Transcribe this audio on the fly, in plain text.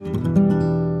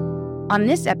On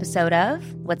this episode of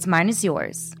What's Mine Is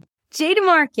Yours. Jay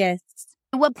DeMarcus.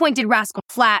 At what point did Rascal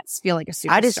Flatts feel like a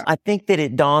superstar? I think that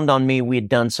it dawned on me we had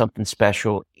done something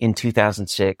special in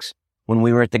 2006 when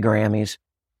we were at the Grammys.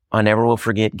 I never will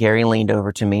forget, Gary leaned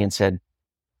over to me and said,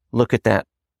 look at that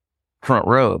front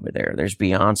row over there. There's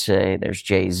Beyonce, there's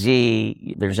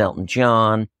Jay-Z, there's Elton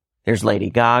John, there's Lady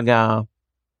Gaga.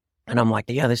 And I'm like,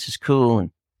 yeah, this is cool.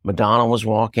 And Madonna was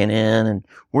walking in and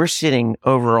we're sitting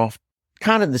over off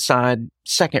kind of the side,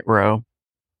 second row.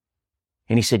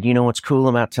 And he said, you know what's cool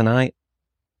about tonight?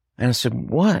 And I said,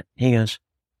 what? He goes,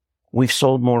 we've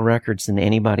sold more records than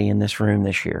anybody in this room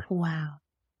this year. Wow.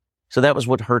 So that was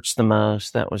what hurts the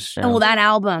most. That was... that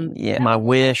album. Yeah, My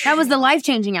Wish. That was the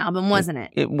life-changing album, wasn't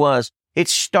it? It was. It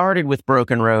started with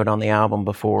Broken Road on the album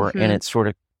before, and it sort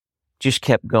of just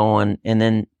kept going. And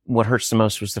then what hurts the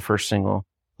most was the first single,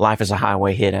 Life is a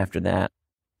Highway, hit after that.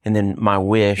 And then My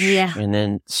Wish, and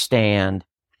then Stand.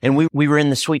 And we were in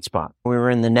the sweet spot. We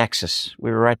were in the nexus. We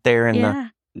were right there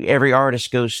in every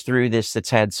artist goes through this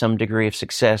that's had some degree of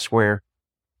success where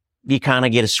you kind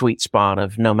of get a sweet spot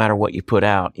of no matter what you put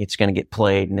out, it's going to get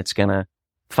played and it's going to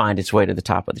find its way to the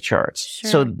top of the charts. Sure.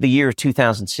 So the year of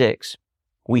 2006,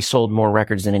 we sold more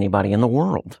records than anybody in the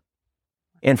world.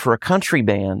 And for a country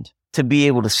band to be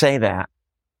able to say that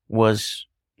was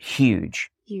huge.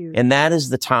 And that is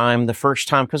the first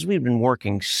time, because we've been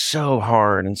working so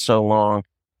hard and so long.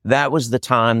 That was the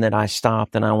time that I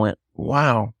stopped and I went,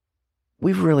 wow,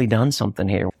 we've really done something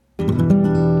here.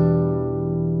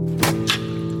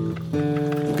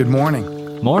 Good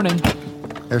morning. Morning.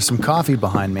 There's some coffee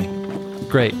behind me.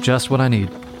 Great, just what I need.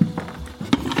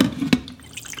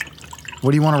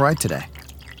 What do you want to write today?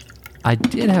 I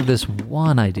did have this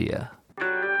one idea.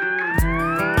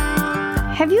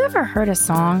 Have you ever heard a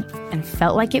song and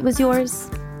felt like it was yours?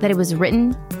 That it was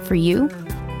written for you?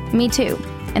 Me too.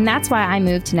 And that's why I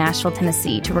moved to Nashville,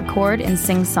 Tennessee to record and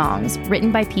sing songs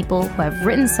written by people who have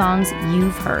written songs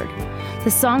you've heard. The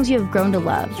songs you have grown to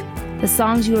love, the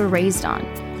songs you were raised on,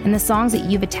 and the songs that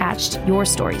you've attached your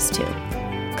stories to.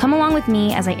 Come along with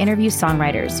me as I interview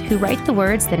songwriters who write the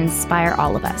words that inspire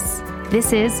all of us.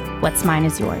 This is What's Mine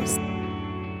Is Yours.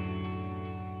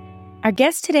 Our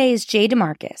guest today is Jay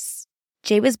DeMarcus.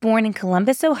 Jay was born in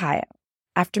Columbus, Ohio.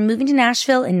 After moving to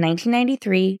Nashville in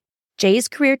 1993, Jay's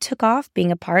career took off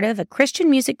being a part of a Christian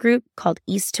music group called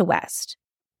East to West.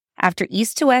 After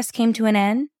East to West came to an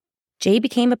end, Jay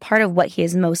became a part of what he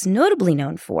is most notably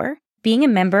known for, being a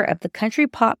member of the country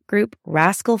pop group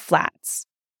Rascal Flatts.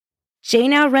 Jay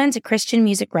now runs a Christian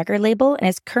music record label and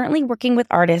is currently working with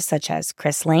artists such as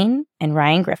Chris Lane and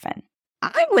Ryan Griffin.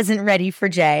 I wasn't ready for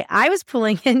Jay. I was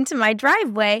pulling into my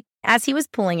driveway as he was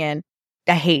pulling in.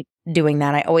 I hate doing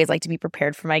that. I always like to be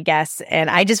prepared for my guests, and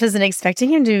I just wasn't expecting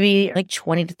him to be like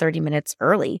 20 to 30 minutes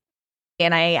early.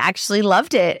 And I actually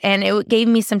loved it, and it gave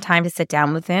me some time to sit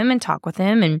down with him and talk with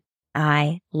him, and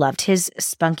I loved his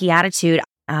spunky attitude.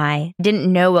 I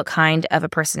didn't know what kind of a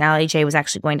personality Jay was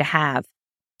actually going to have.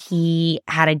 He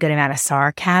had a good amount of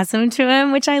sarcasm to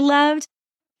him, which I loved.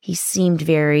 He seemed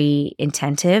very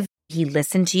attentive. He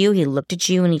listened to you. He looked at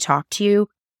you and he talked to you.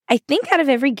 I think out of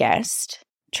every guest,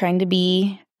 trying to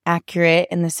be accurate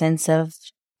in the sense of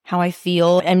how I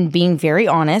feel and being very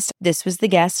honest, this was the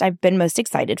guest I've been most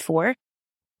excited for.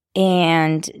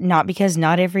 And not because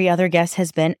not every other guest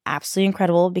has been absolutely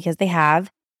incredible, because they have,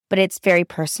 but it's very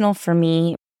personal for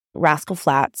me. Rascal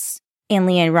Flatts and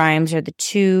LeAnn Rimes are the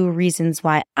two reasons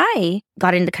why I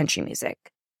got into country music.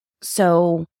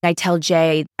 So I tell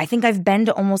Jay, I think I've been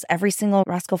to almost every single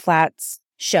Rascal Flatts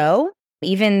show,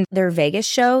 even their Vegas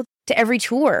show, to every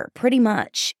tour, pretty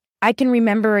much. I can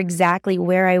remember exactly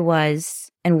where I was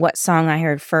and what song I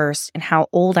heard first and how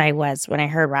old I was when I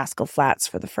heard Rascal Flatts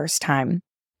for the first time.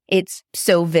 It's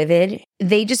so vivid.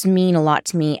 They just mean a lot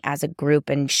to me as a group,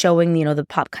 and showing, the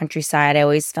pop country side, I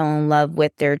always fell in love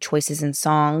with their choices in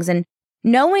songs, and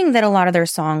knowing that a lot of their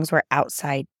songs were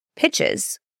outside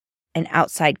pitches and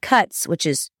outside cuts, which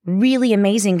is really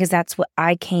amazing because that's what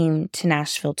I came to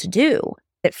Nashville to do.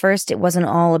 At first, it wasn't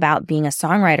all about being a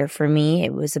songwriter for me.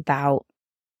 It was about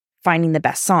finding the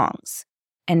best songs.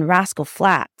 And Rascal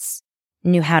Flatts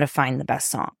knew how to find the best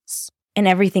songs. And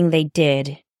everything they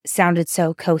did sounded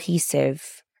so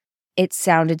cohesive. It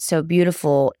sounded so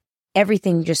beautiful.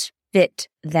 Everything just fit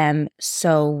them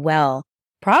so well.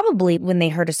 Probably when they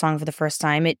heard a song for the first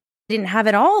time, it didn't have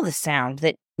at all the sound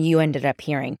that you ended up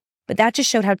hearing. But that just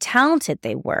showed how talented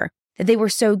they were, that they were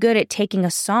so good at taking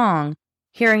a song,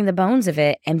 hearing the bones of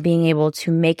it, and being able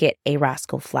to make it a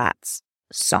Rascal Flatts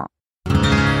song.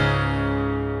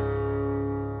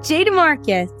 Jay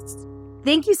DeMarcus,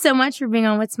 Thank you so much for being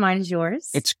on What's Mine Is Yours.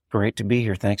 It's great to be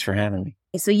here. Thanks for having me.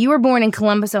 So you were born in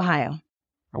Columbus, Ohio.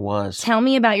 I was. Tell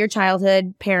me about your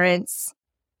childhood, parents.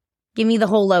 Give me the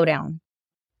whole lowdown.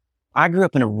 I grew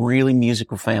up in a really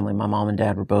musical family. My mom and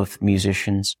dad were both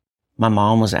musicians. My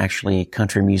mom was actually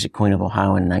Country Music Queen of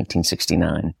Ohio in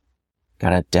 1969.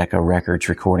 Got a Decca Records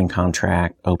recording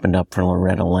contract, opened up for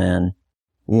Loretta Lynn.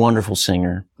 Wonderful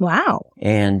singer. Wow.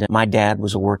 And my dad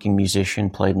was a working musician,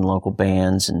 played in local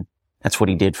bands, and that's what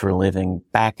he did for a living.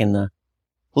 Back in the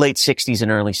late 60s and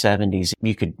early 70s,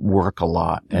 you could work a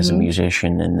lot as a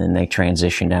musician, and then they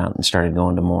transitioned out and started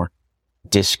going to more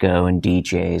disco and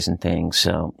DJs and things.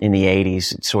 So in the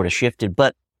 80s, it sort of shifted.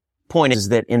 But point is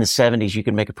that in the 70s, you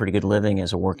could make a pretty good living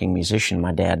as a working musician.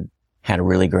 My dad had a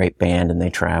really great band, and they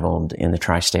traveled in the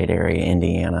tri-state area,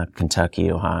 Indiana,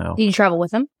 Kentucky, Ohio. Did you travel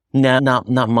with them? No,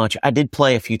 not much. I did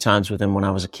play a few times with him when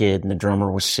I was a kid, and the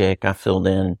drummer was sick. I filled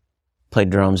in, played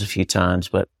drums a few times,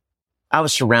 but I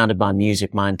was surrounded by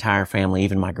music. My entire family,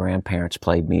 even my grandparents,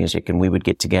 played music, and we would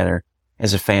get together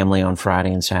as a family on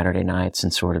Friday and Saturday nights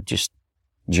and sort of just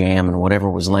jam, and whatever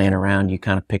was laying around, you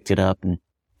kind of picked it up and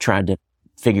tried to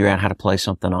figure out how to play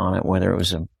something on it, whether it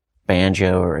was a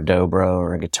banjo or a dobro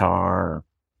or a guitar or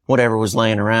whatever was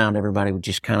laying around. Everybody would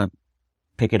just kind of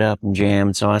pick it up and jam.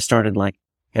 And so I started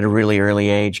at a really early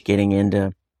age getting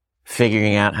into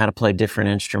figuring out how to play different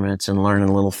instruments and learning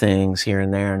little things here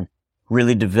and there, and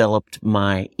really developed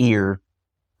my ear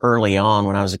early on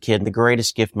when I was a kid. The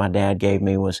greatest gift my dad gave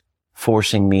me was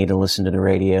forcing me to listen to the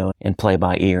radio and play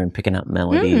by ear and picking up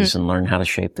melodies and learn how to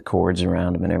shape the chords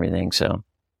around them and everything. So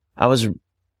I was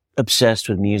obsessed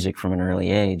with music from an early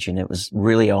age, and it was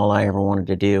really all I ever wanted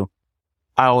to do.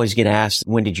 I always get asked,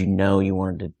 when did you know you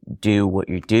wanted to do what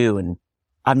you do? And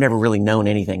I've never really known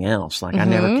anything else. I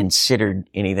never considered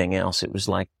anything else. It was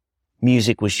like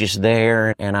music was just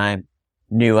there, and I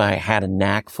knew I had a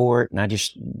knack for it, and I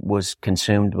just was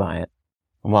consumed by it.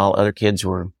 While other kids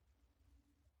were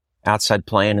outside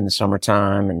playing in the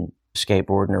summertime and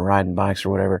skateboarding or riding bikes or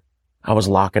whatever, I was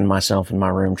locking myself in my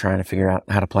room trying to figure out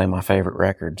how to play my favorite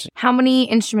records. How many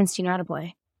instruments do you know how to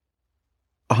play?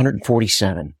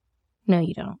 147. No,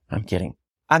 you don't. I'm kidding.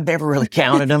 I've never really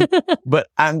counted them, but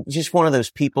I'm just one of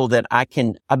those people that I've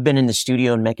been in the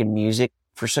studio and making music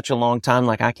for such a long time.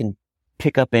 I can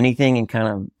pick up anything and kind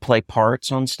of play parts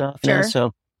on stuff. Sure.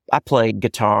 So I play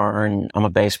guitar, and I'm a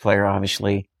bass player,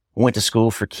 obviously. Went to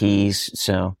school for keys,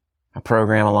 so I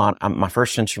program a lot. My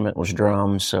first instrument was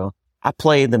drums, so I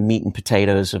play the meat and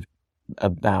potatoes of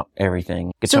about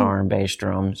everything. Guitar and bass,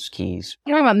 drums, keys.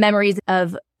 You're talking about memories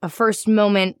of a first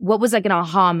moment. What was an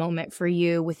aha moment for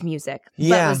you with music?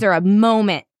 Yeah. But was there a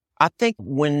moment? I think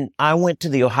when I went to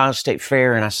the Ohio State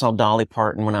Fair and I saw Dolly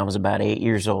Parton when I was about 8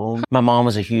 years old, my mom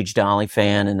was a huge Dolly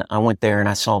fan, and I went there and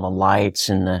I saw the lights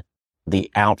and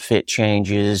the outfit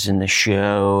changes and the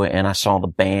show, and I saw the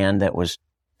band that was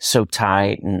so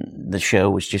tight, and the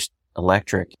show was just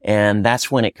electric. And that's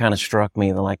when it kind of struck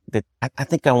me that I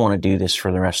think I want to do this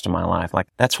for the rest of my life.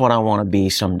 That's what I want to be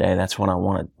someday. That's what I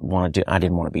want to do. I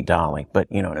didn't want to be Dolly, but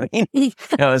you know what I mean?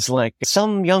 It's like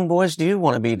some young boys do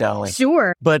want to be Dolly.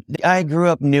 Sure. But I grew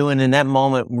up new, and in that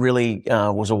moment really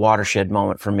was a watershed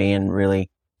moment for me, and really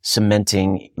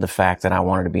cementing the fact that I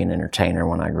wanted to be an entertainer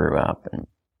when I grew up. And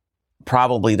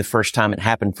probably the first time it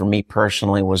happened for me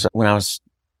personally was when I was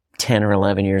 10 or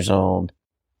 11 years old.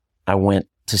 I went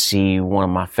to see one of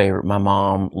my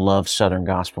mom loved Southern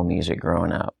gospel music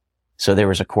growing up. So there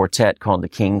was a quartet called the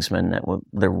Kingsmen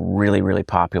they're really, really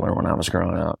popular when I was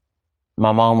growing up.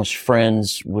 My mom was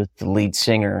friends with the lead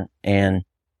singer and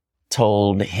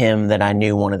told him that I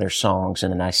knew one of their songs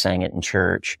and that I sang it in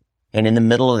church. And in the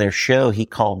middle of their show, he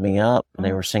called me up, and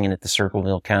they were singing at the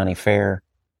Circleville County Fair.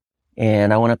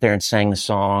 And I went up there and sang the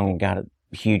song and got a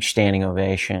huge standing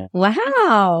ovation.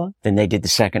 Wow. Then they did the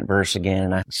second verse again,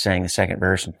 and I sang the second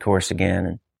verse and chorus again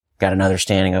and got another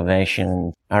standing ovation.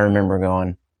 And I remember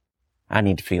going, I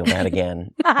need to feel that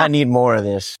again. I need more of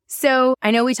this. So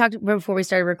I know we talked before we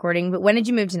started recording, but when did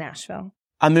you move to Nashville?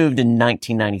 I moved in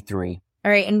 1993.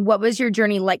 All right. And what was your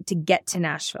journey like to get to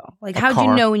Nashville? How'd car.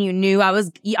 you know when you knew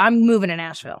I'm moving to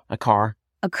Nashville? A car.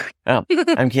 Oh,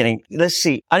 I'm kidding. Let's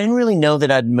see. I didn't really know that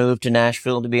I'd moved to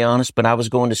Nashville, to be honest, but I was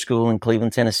going to school in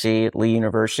Cleveland, Tennessee at Lee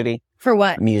University. For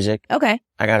what? Music. Okay.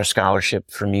 I got a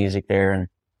scholarship for music there. And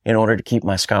in order to keep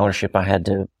my scholarship, I had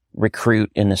to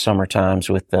recruit in the summer times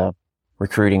with the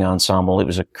recruiting ensemble. It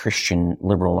was a Christian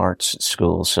liberal arts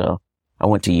school. So I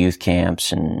went to youth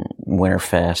camps and winter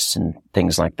fests and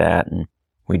things like that. And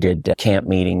we did camp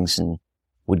meetings and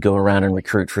would go around and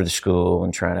recruit for the school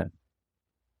and try to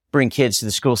bring kids to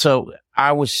the school. So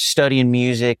I was studying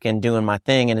music and doing my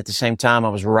thing. And at the same time, I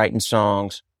was writing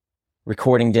songs,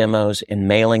 recording demos, and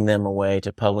mailing them away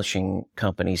to publishing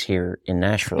companies here in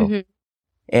Nashville. Mm-hmm.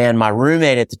 And my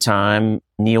roommate at the time,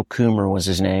 Neil Coomer was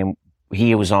his name.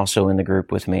 He was also in the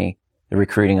group with me, the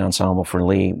recruiting ensemble for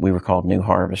Lee. We were called New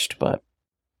Harvest, but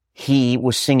he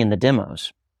was singing the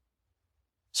demos.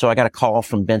 So I got a call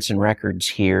from Benson Records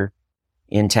here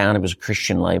in town. It was a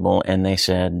Christian label. And they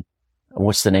said,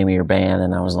 what's the name of your band?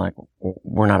 And I was like,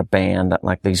 we're not a band.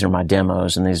 Like, these are my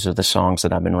demos and these are the songs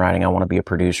that I've been writing. I want to be a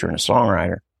producer and a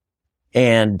songwriter.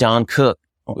 And Don Cook,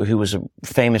 who was a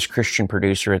famous Christian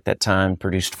producer at that time,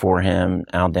 produced for him,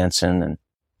 Al Denson, and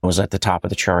was at the top of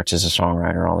the charts as a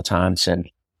songwriter all the time, said,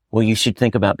 well, you should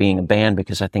think about being a band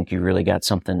because I think you really got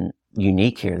something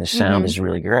unique here. The sound is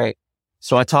really great.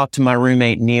 So I talked to my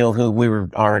roommate, Neil, who we were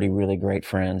already really great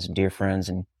friends and dear friends.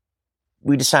 And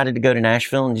we decided to go to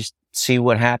Nashville and just see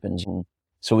what happens. And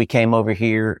so we came over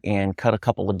here and cut a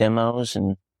couple of demos.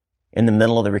 And in the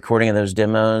middle of the recording of those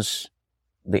demos,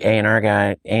 the A&R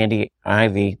guy, Andy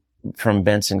Ivey from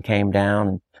Benson, came down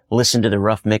and listened to the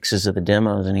rough mixes of the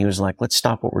demos. And he was like, let's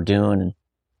stop what we're doing and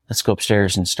let's go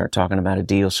upstairs and start talking about a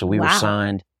deal. So we were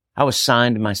signed. I was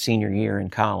signed my senior year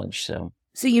in college. So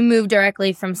you moved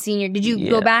directly from senior. Did you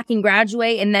go back and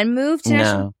graduate and then move to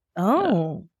Nashville?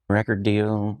 Oh. Record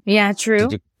deal. Yeah, true.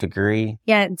 Degree.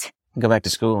 Yeah. Go back to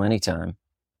school anytime.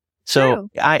 So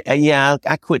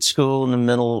I quit school in the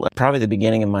middle, probably the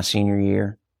beginning of my senior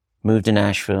year, moved to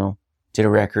Nashville, did a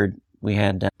record. We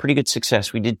had pretty good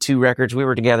success. We did 2 records. We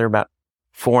were together about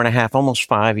 4.5, almost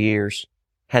 5 years,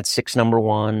 had 6 number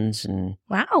ones. And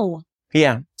wow.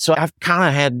 Yeah. So I've kind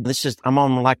of had, I'm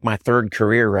on like my 3rd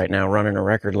career right now running a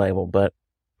record label, but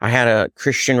I had a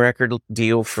Christian record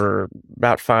deal for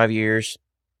about 5 years,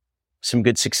 some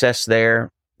good success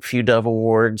there, a few Dove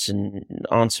Awards and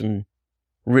on some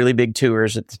really big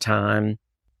tours at the time.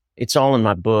 It's all in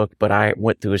my book, but I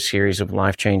went through a series of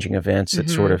life-changing events that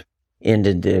sort of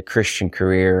ended the Christian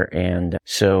career. And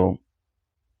so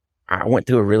I went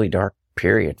through a really dark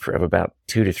period of about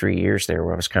 2 to 3 years there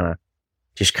where I was kind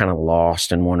of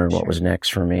lost and wondering what was next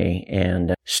for me,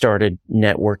 and started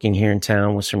networking here in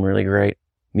town with some really great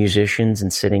musicians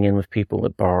and sitting in with people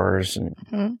at bars,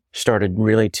 and started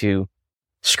really to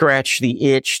scratch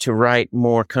the itch to write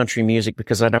more country music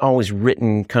because I'd always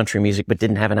written country music but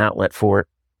didn't have an outlet for it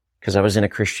because I was in a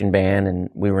Christian band and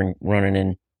we were running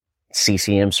in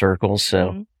CCM circles.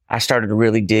 So I started to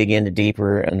really dig into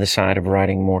deeper on the side of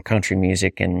writing more country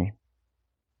music, and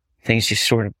things just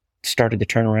sort of started to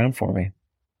turn around for me.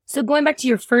 So going back to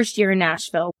your first year in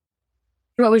Nashville,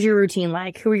 what was your routine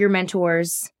like? Who were your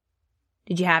mentors?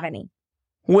 Did you have any?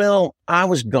 Well, I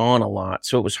was gone a lot,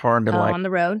 so it was hard to on the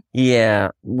road?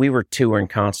 Yeah, we were touring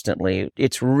constantly.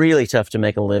 It's really tough to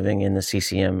make a living in the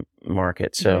CCM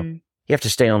market. So you have to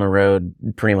stay on the road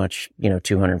pretty much,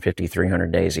 250,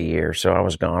 300 days a year. So I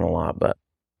was gone a lot, but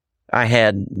I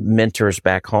had mentors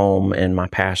back home, and my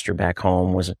pastor back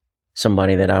home was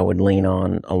somebody that I would lean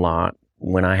on a lot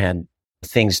when I had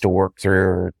things to work through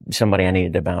or somebody I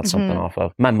needed to bounce something off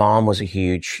of. My mom was a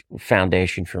huge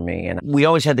foundation for me. And we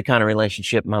always had the kind of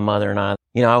relationship, my mother and I,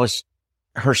 I was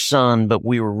her son, but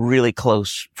we were really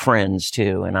close friends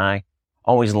too. And I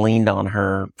always leaned on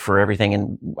her for everything.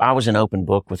 And I was an open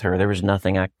book with her. There was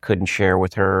nothing I couldn't share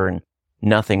with her and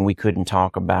nothing we couldn't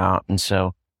talk about. And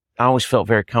so I always felt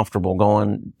very comfortable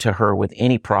going to her with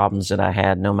any problems that I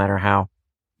had, no matter how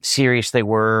serious they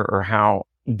were or how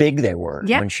big they were.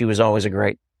 When she was always a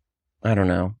great,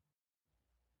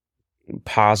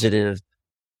 positive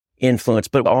influence,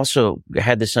 but also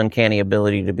had this uncanny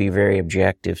ability to be very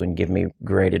objective and give me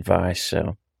great advice.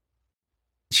 So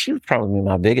she was probably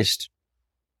my biggest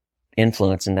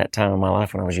influence in that time of my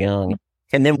life when I was young.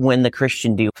 And then when the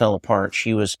Christian deal fell apart,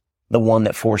 she was the one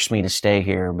that forced me to stay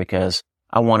here because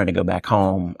I wanted to go back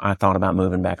home. I thought about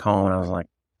moving back home, and I was like,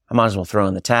 I might as well throw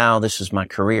in the towel. This is my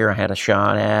career I had a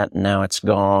shot at, and now it's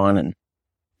gone. And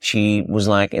she was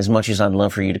like, as much as I'd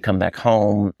love for you to come back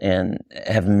home and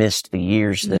have missed the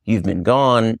years that you've been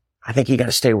gone, I think you got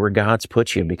to stay where God's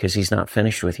put you because he's not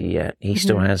finished with you yet. He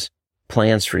still has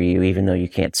plans for you, even though you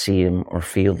can't see them or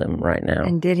feel them right now.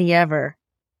 And did he ever?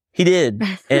 He did.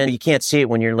 And you can't see it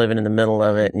when you're living in the middle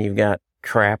of it and you've got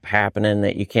crap happening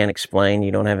that you can't explain,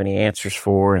 you don't have any answers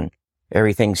for, and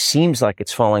everything seems like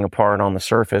it's falling apart on the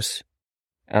surface.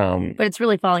 But it's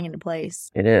really falling into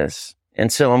place. It is.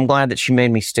 And so I'm glad that she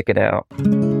made me stick it out.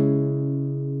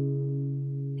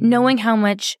 Knowing how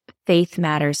much faith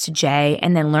matters to Jay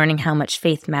and then learning how much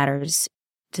faith matters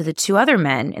to the 2 other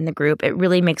men in the group, it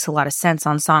really makes a lot of sense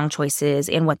on song choices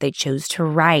and what they chose to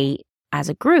write as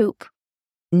a group.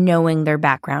 knowing their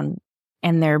background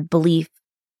and their belief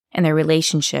and their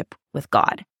relationship with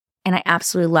God. And I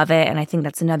absolutely love it. And I think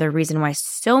that's another reason why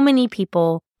so many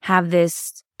people have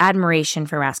this admiration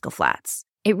for Rascal Flatts.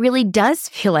 It really does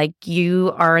feel like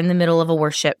you are in the middle of a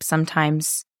worship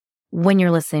sometimes when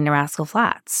you're listening to Rascal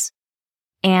Flatts.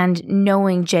 And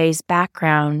knowing Jay's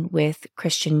background with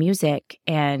Christian music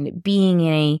and being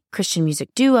in a Christian music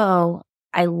duo,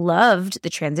 I loved the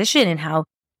transition and how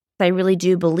I really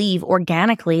do believe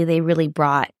organically they really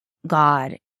brought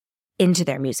God into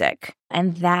their music.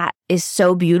 And that is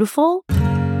so beautiful.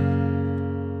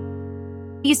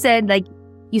 You said like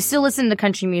you still listen to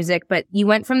country music, but you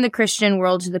went from the Christian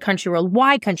world to the country world.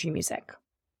 Why country music?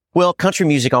 Well, country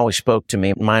music always spoke to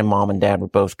me. My mom and dad were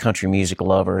both country music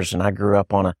lovers, and I grew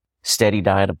up on a steady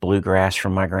diet of bluegrass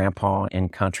from my grandpa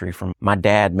and country from my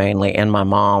dad mainly and my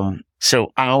mom.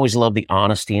 So I always loved the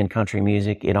honesty in country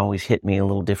music. It always hit me a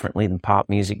little differently than pop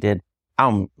music did.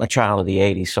 I'm a child of the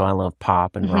 80s, so I love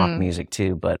pop and rock music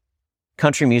too. But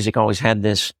country music always had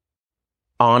this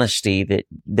honesty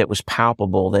that was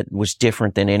palpable, that was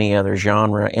different than any other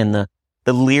genre. And the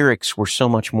lyrics were so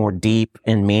much more deep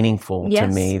and meaningful to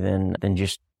me than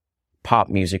just pop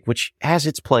music, which has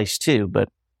its place too. But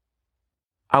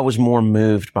I was more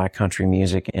moved by country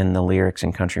music and the lyrics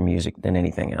in country music than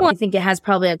anything else. Well, I think it has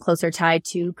probably a closer tie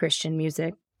to Christian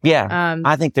music. Yeah,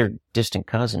 I think they're distant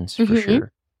cousins for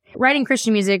sure. Writing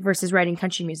Christian music versus writing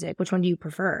country music, which one do you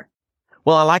prefer?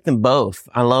 Well, I like them both.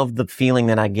 I love the feeling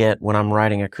that I get when I'm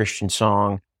writing a Christian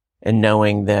song and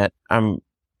knowing that I'm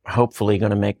hopefully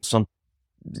going to make some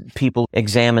people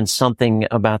examine something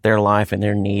about their life and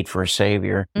their need for a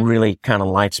savior. Really kind of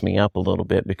lights me up a little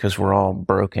bit because we're all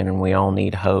broken and we all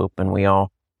need hope and we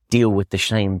all deal with the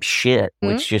same shit,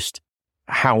 which just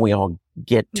how we all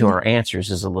get to our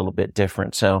answers is a little bit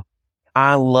different. So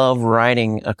I love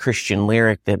writing a Christian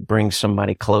lyric that brings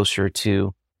somebody closer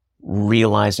to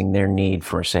realizing their need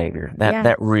for a savior.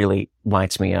 That really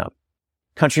lights me up.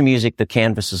 Country music, the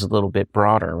canvas is a little bit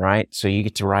broader, right? So you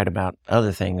get to write about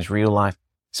other things, real life.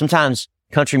 Sometimes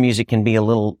country music can be a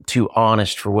little too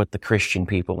honest for what the Christian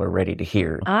people are ready to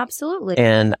hear. Absolutely.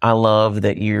 And I love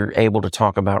that you're able to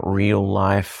talk about real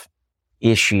life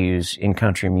issues in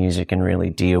country music and really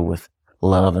deal with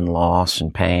love and loss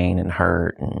and pain and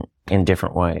hurt and in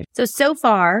different ways. So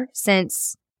far,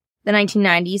 since the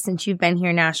 1990s, since you've been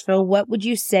here in Nashville, what would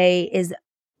you say is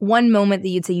one moment that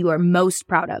you'd say you are most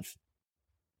proud of?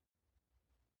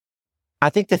 I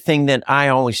think the thing that I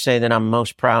always say that I'm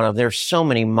most proud of, there's so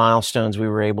many milestones we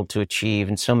were able to achieve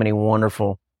and so many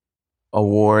wonderful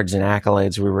awards and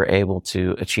accolades we were able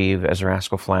to achieve as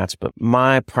Rascal Flatts. But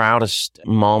my proudest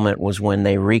moment was when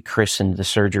they rechristened the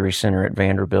surgery center at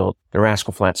Vanderbilt, the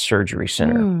Rascal Flatts Surgery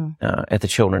Center at the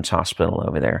Children's Hospital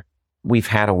over there. We've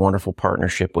had a wonderful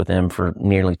partnership with them for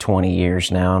nearly 20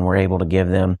 years now, and we're able to give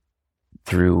them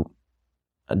through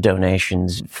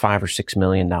donations, $5 or $6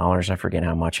 million. I forget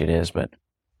how much it is, but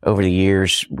over the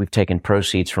years, we've taken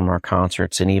proceeds from our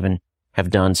concerts and even have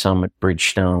done some at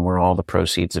Bridgestone where all the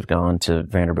proceeds have gone to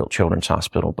Vanderbilt Children's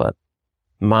Hospital. But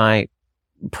my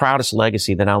proudest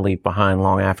legacy that I'll leave behind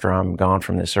long after I'm gone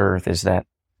from this earth is that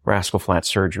Rascal Flatts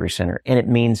Surgery Center. And it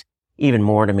means even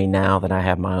more to me now that I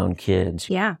have my own kids.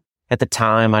 Yeah. At the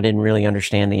time, I didn't really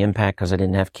understand the impact because I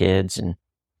didn't have kids, and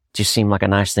just seemed like a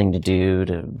nice thing to do,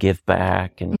 to give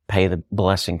back and pay the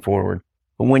blessing forward.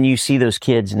 But when you see those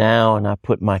kids now, and I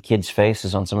put my kids'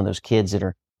 faces on some of those kids that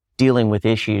are dealing with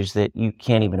issues that you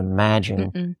can't even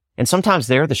imagine. And sometimes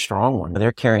they're the strong one.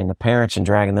 They're carrying the parents and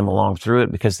dragging them along through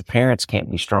it because the parents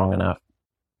can't be strong enough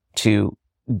to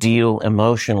deal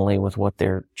emotionally with what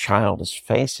their child is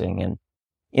facing, and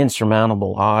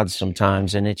insurmountable odds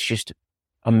sometimes. And it's just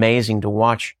amazing to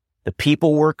watch the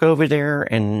people work over there.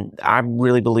 And I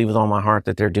really believe with all my heart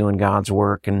that they're doing God's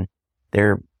work and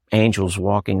they're angels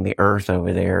walking the earth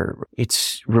over there.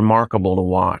 It's remarkable to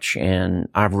watch. And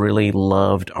I've really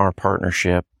loved our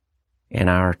partnership, and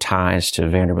our ties to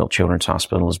Vanderbilt Children's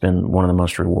Hospital has been one of the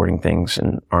most rewarding things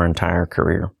in our entire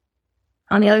career.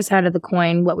 On the other side of the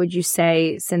coin, what would you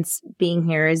say, since being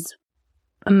here, is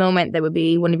a moment that would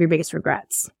be one of your biggest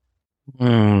regrets?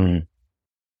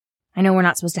 I know we're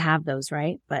not supposed to have those,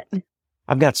 right? But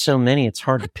I've got so many, it's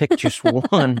hard to pick just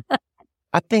one.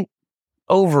 I think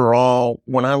overall,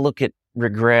 when I look at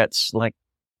regrets, like,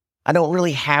 I don't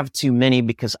really have too many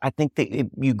because I think that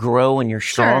you grow and you're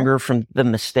stronger from the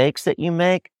mistakes that you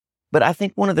make. But I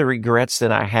think one of the regrets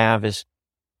that I have is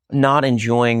not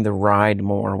enjoying the ride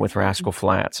more with Rascal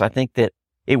Flatts. I think that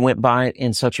it went by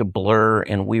in such a blur,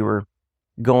 and we were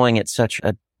going at such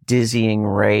a dizzying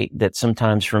rate that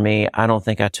sometimes for me, I don't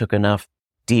think I took enough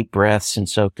deep breaths and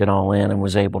soaked it all in and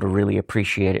was able to really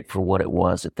appreciate it for what it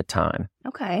was at the time.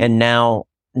 Okay. And now,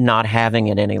 not having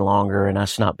it any longer and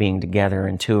us not being together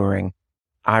and touring,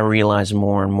 I realize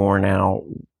more and more now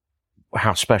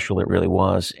how special it really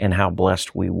was and how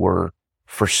blessed we were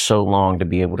for so long to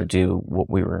be able to do what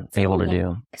we were able to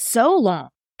do. So long.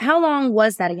 How long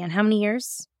was that again? How many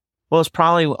years? Well, it's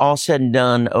probably all said and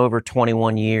done over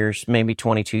 21 years, maybe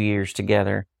 22 years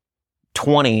together.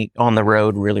 20 on the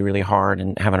road really, really hard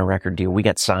and having a record deal. We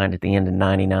got signed at the end of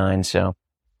 99, so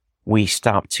we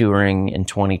stopped touring in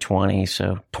 2020.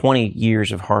 So 20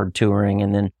 years of hard touring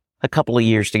and then a couple of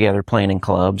years together playing in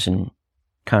clubs and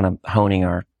kind of honing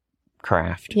our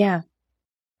craft. Yeah.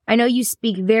 I know you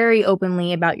speak very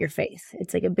openly about your faith.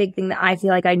 It's like a big thing that I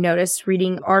feel like I noticed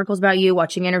reading articles about you,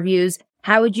 watching interviews.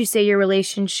 How would you say your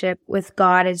relationship with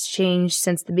God has changed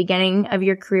since the beginning of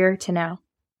your career to now?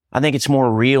 I think it's more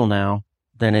real now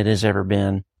than it has ever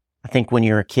been. I think when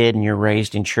you're a kid and you're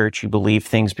raised in church, you believe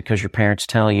things because your parents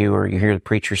tell you or you hear the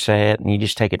preacher say it and you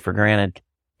just take it for granted.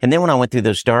 And then when I went through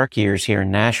those dark years here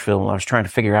in Nashville, I was trying to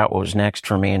figure out what was next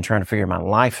for me and trying to figure my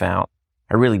life out.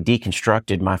 I really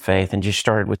deconstructed my faith and just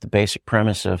started with the basic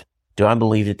premise of, do I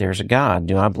believe that there's a God?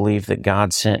 Do I believe that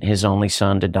God sent his only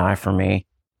son to die for me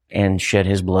and shed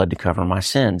his blood to cover my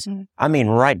sins? I mean,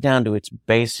 right down to its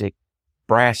basic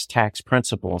brass tacks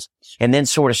principles, and then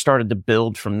sort of started to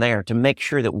build from there to make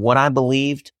sure that what I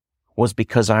believed was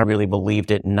because I really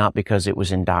believed it and not because it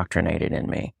was indoctrinated in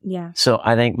me. Yeah. So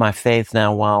I think my faith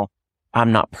now, while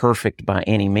I'm not perfect by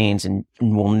any means and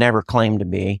will never claim to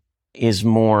be, is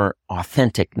more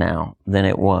authentic now than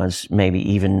it was maybe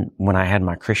even when I had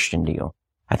my Christian deal.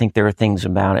 I think there are things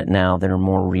about it now that are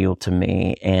more real to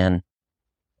me, and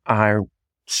I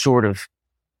sort of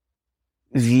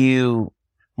view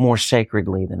more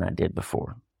sacredly than I did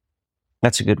before.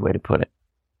 That's a good way to put it.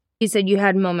 You said you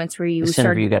had moments where you This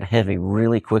started... interview got heavy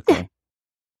really quickly.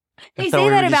 They I thought say we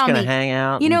that were just about gonna me. hang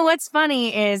out. You know what's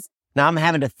funny is Now I'm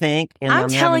having to think. And I'm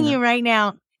telling having you right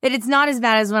now that it's not as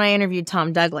bad as when I interviewed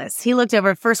Tom Douglas. He looked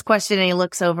over first question and he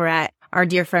looks over at our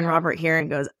dear friend Robert here and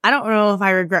goes, I don't know if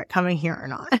I regret coming here or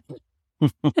not.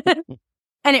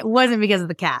 And it wasn't because of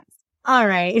the cats. All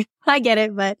right. I get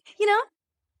it. But,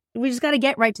 we just got to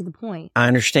get right to the point. I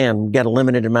understand. We've got a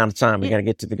limited amount of time. We got to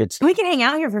get to the good stuff. We can hang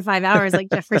out here for 5 hours like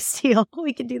Jeffrey Steele.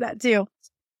 We can do that too.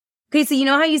 Okay, so you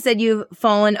know how you said you've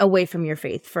fallen away from your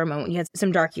faith for a moment. You had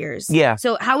some dark years. Yeah.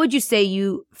 So how would you say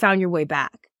you found your way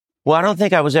back? Well, I don't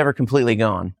think I was ever completely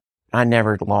gone. I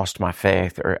never lost my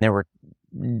faith, or there were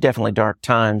definitely dark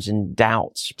times and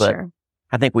doubts, but Sure.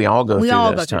 I think we all go through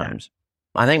all those go through that. times.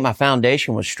 I think my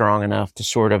foundation was strong enough to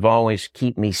sort of always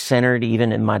keep me centered,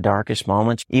 even in my darkest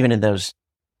moments, even in those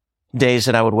days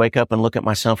that I would wake up and look at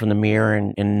myself in the mirror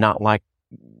and not like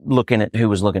looking at who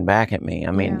was looking back at me.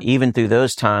 I mean, even through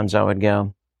those times, I would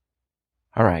go,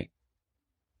 all right,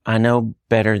 I know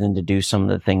better than to do some of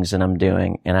the things that I'm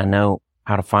doing, and I know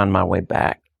how to find my way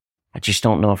back. I just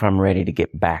don't know if I'm ready to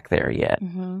get back there yet.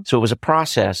 Mm-hmm. So it was a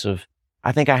process of,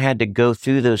 I think I had to go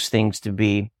through those things to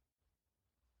be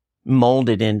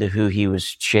molded into who he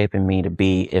was shaping me to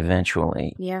be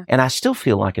eventually. Yeah. And I still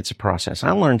feel like it's a process.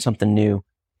 I learn something new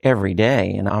every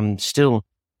day, and I'm still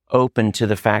open to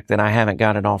the fact that I haven't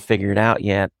got it all figured out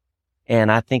yet.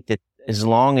 And I think that as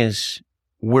long as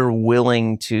we're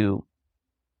willing to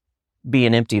be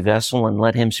an empty vessel and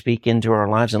let him speak into our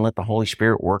lives and let the Holy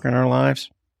Spirit work in our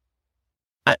lives.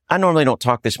 I normally don't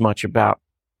talk this much about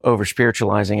over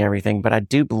spiritualizing everything, but I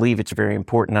do believe it's very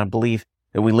important. I believe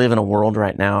that we live in a world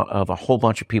right now of a whole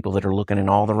bunch of people that are looking in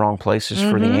all the wrong places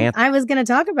for the answer. I was going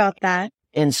to talk about that.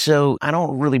 And so I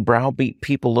don't really browbeat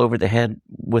people over the head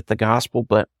with the gospel,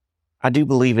 but I do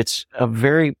believe it's a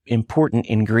very important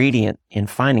ingredient in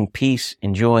finding peace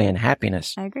and joy and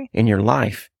happiness I agree. in your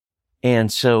life.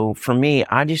 And so for me,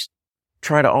 I just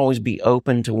try to always be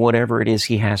open to whatever it is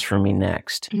he has for me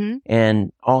next. Mm-hmm.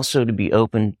 And also to be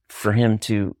open for him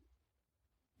to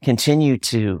continue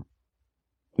to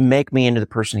make me into the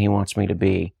person he wants me to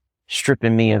be,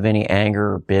 stripping me of any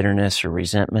anger or bitterness or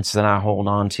resentments that I hold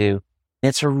on to.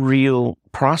 It's a real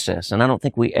process. And I don't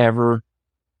think we ever,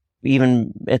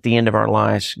 even at the end of our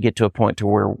lives, get to a point to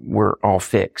where we're all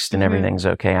fixed and everything's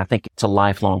okay. I think it's a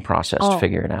lifelong process to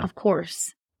figure it out. Of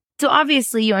course. So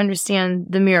obviously you understand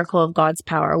the miracle of God's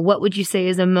power. What would you say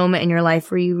is a moment in your life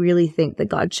where you really think that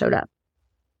God showed up?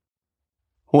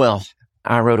 Well,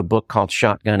 I wrote a book called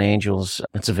Shotgun Angels.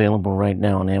 It's available right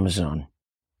now on Amazon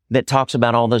that talks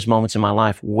about all those moments in my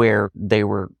life where they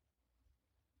were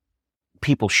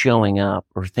people showing up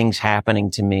or things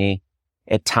happening to me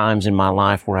at times in my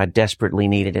life where I desperately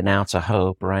needed an ounce of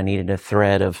hope or I needed a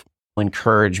thread of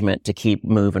encouragement to keep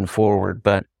moving forward.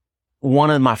 But one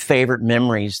of my favorite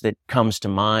memories that comes to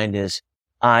mind is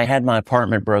I had my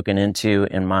apartment broken into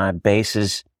and my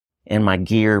basses and my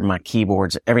gear, my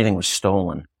keyboards, everything was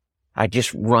stolen. I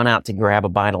just run out to grab a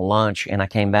bite of lunch and I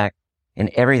came back and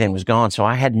everything was gone. So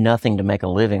I had nothing to make a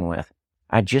living with.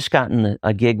 I'd just gotten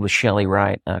a gig with Shelley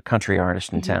Wright, a country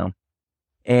artist in town.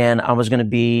 And I was going to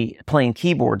be playing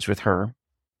keyboards with her.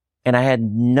 And I had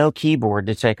no keyboard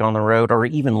to take on the road or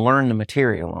even learn the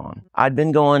material on. I'd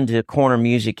been going to Corner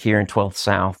Music here in 12th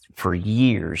South for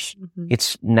years.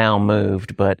 It's now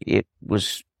moved, but it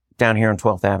was down here on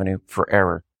 12th Avenue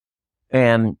forever.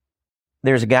 And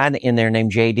there's a guy in there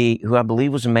named JD who I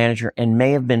believe was a manager and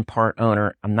may have been part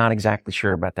owner. I'm not exactly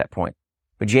sure about that point.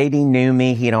 But JD knew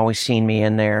me. He had always seen me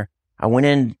in there. I went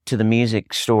into the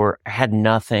music store. I had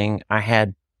nothing. I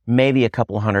had maybe a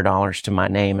couple $100 to my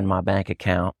name in my bank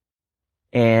account.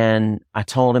 And I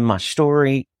told him my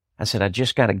story. I said, I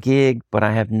just got a gig, but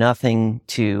I have nothing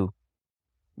to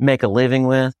make a living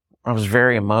with. I was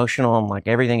very emotional. I'm like,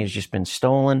 everything has just been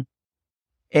stolen.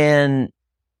 And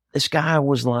this guy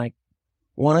was like,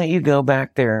 why don't you go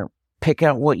back there, pick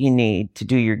out what you need to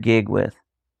do your gig with.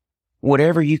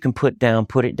 Whatever you can put down,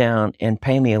 put it down and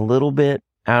pay me a little bit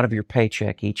out of your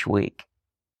paycheck each week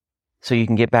so you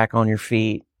can get back on your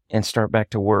feet and start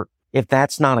back to work. If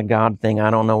that's not a God thing, I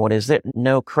don't know what is. There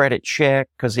no credit check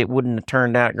because it wouldn't have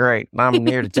turned out great. I'm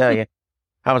here to tell you,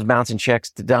 I was bouncing checks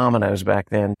to Domino's back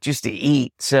then just to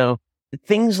eat. So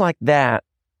things like that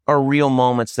are real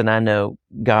moments that I know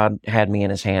God had me in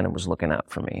his hand and was looking out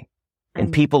for me.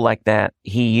 And people like that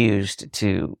he used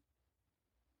to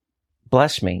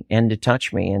bless me and to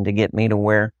touch me and to get me to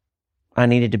where I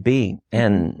needed to be.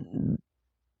 And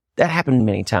that happened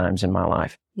many times in my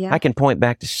life. Yeah. I can point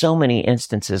back to so many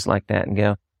instances like that and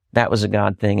go, that was a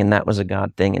God thing and that was a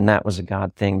God thing and that was a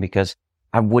God thing, because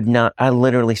I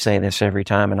literally say this every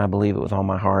time and I believe it with all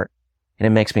my heart and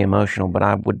it makes me emotional, but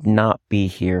I would not be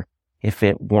here if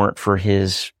it weren't for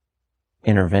his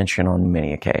intervention on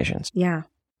many occasions. Yeah.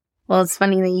 Well, it's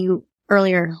funny that you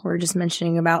earlier were just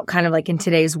mentioning about kind of like in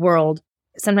today's world,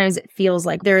 sometimes it feels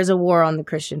like there is a war on the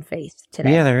Christian faith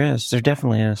today. Yeah, there is. There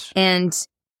definitely is. And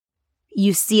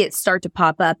you see it start to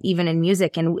pop up even in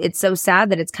music. And it's so sad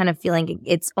that it's kind of feeling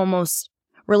it's almost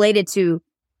related to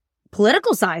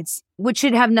political sides, which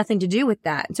should have nothing to do with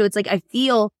that. So it's like, I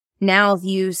feel now if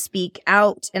you speak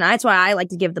out, and that's why I like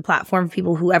to give the platform for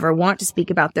people who ever want to speak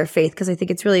about their faith, because I think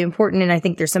it's really important. And I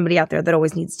think there's somebody out there that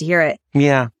always needs to hear it.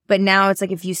 Yeah. But now it's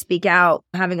like if you speak out,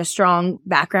 having a strong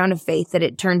background of faith, that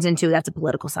it turns into that's a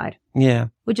political side. Yeah.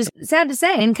 Which is sad to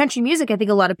say. In country music, I think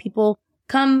a lot of people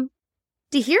come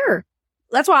to hear.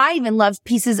 That's why I even love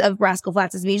pieces of Rascal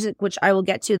Flatts' music, which I will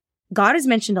get to. God is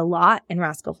mentioned a lot in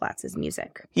Rascal Flatts'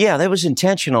 music. Yeah, that was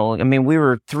intentional. I mean, we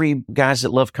were three guys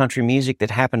that love country music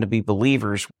that happened to be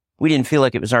believers. We didn't feel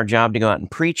like it was our job to go out and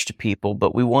preach to people,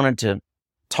 but we wanted to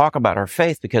talk about our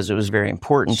faith because it was very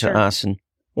important to us. And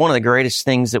one of the greatest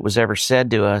things that was ever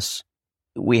said to us,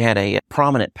 we had a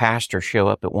prominent pastor show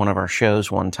up at one of our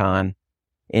shows one time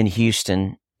in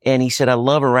Houston. And he said, I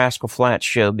love a Rascal Flatts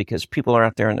show because people are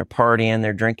out there and they're partying,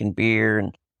 they're drinking beer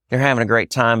and they're having a great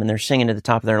time and they're singing to the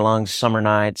top of their lungs Summer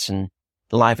Nights and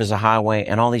Life is a Highway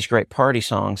and all these great party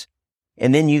songs.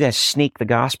 And then you guys sneak the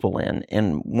gospel in.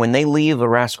 And when they leave a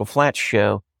Rascal Flatts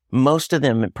show, most of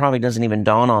them, it probably doesn't even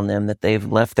dawn on them that they've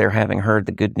left there having heard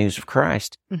the good news of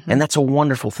Christ. Mm-hmm. And that's a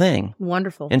wonderful thing.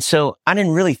 Wonderful. And so I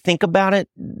didn't really think about it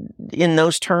in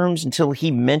those terms until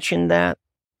he mentioned that.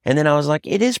 And then I was like,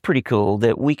 it is pretty cool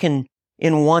that we can,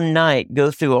 in one night, go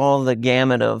through all the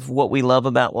gamut of what we love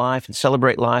about life and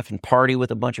celebrate life and party with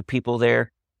a bunch of people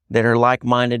there that are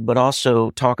like-minded, but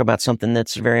also talk about something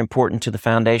that's very important to the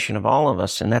foundation of all of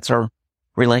us. And that's our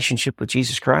relationship with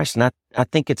Jesus Christ. And I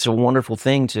think it's a wonderful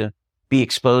thing to be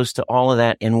exposed to all of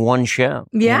that in one show.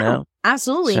 Yeah, you know?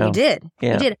 Absolutely. So, you did.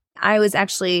 Yeah. You did. I was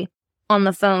actually on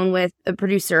the phone with a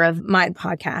producer of my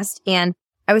podcast, and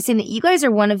I was saying that you guys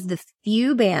are one of the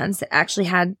few bands that actually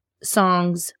had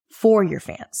songs for your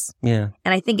fans. Yeah.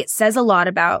 And I think it says a lot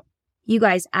about you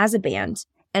guys as a band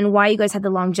and why you guys had the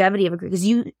longevity of a group. Because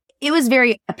it was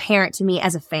very apparent to me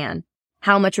as a fan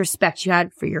how much respect you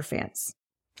had for your fans.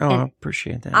 Oh, and I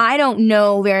appreciate that. I don't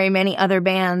know very many other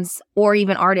bands or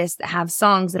even artists that have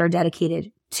songs that are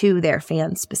dedicated to their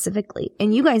fans specifically.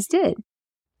 And you guys did.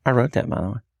 I wrote that, by the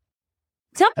way.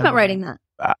 Tell me about writing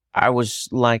that. I was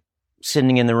like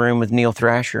sitting in the room with Neil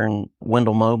Thrasher and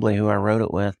Wendell Mobley, who I wrote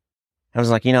it with. I was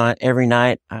like, every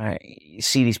night I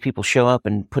see these people show up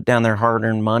and put down their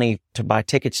hard-earned money to buy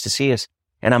tickets to see us.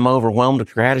 And I'm overwhelmed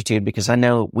with gratitude because I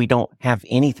know we don't have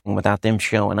anything without them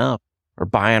showing up are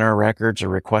buying our records or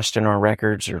requesting our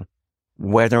records or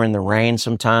weathering the rain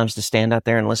sometimes to stand out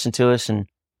there and listen to us. And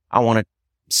I want to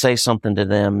say something to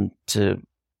them to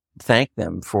thank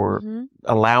them for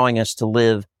allowing us to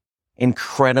live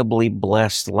incredibly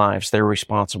blessed lives. They're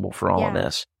responsible for all of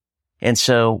this. And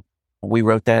so we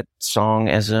wrote that song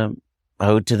as a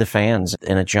ode to the fans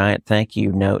and a giant thank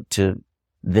you note to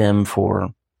them for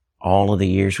all of the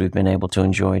years we've been able to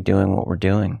enjoy doing what we're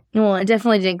doing. Well, it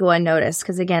definitely didn't go unnoticed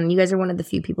because, again, you guys are one of the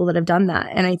few people that have done that.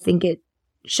 And I think it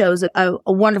shows a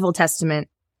wonderful testament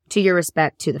to your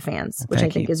respect to the fans, which I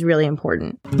think is really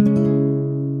important.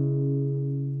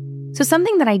 So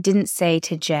something that I didn't say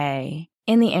to Jay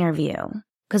in the interview,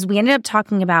 because we ended up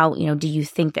talking about, do you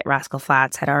think that Rascal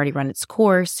Flatts had already run its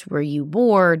course? Were you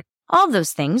bored? All of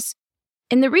those things.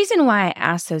 And the reason why I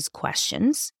asked those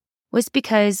questions was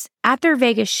because at their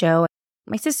Vegas show,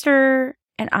 my sister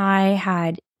and I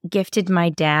had gifted my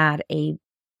dad a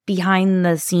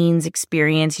behind-the-scenes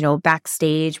experience,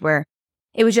 backstage where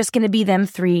it was just going to be them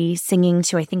three singing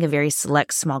to, I think, a very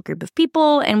select small group of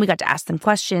people, and we got to ask them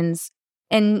questions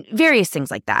and various things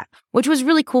like that, which was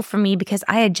really cool for me because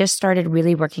I had just started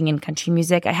really working in country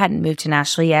music. I hadn't moved to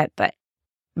Nashville yet, but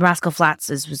Rascal Flatts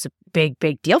was a big,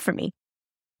 big deal for me.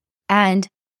 And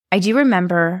I do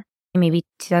remember maybe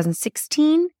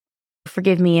 2016,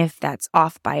 forgive me if that's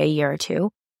off by a year or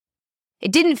two,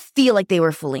 it didn't feel like they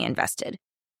were fully invested.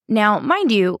 Now,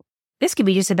 mind you, this could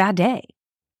be just a bad day.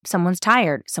 Someone's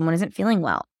tired. Someone isn't feeling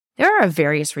well. There are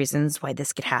various reasons why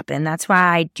this could happen. That's why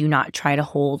I do not try to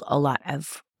hold a lot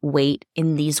of weight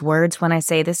in these words when I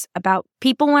say this about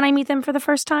people when I meet them for the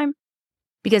first time.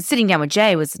 Because sitting down with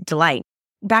Jay was a delight.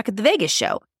 Back at the Vegas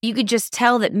show, you could just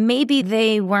tell that maybe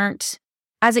they weren't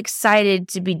as excited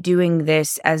to be doing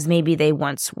this as maybe they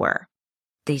once were.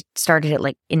 They started it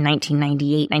in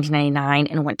 1998, 1999,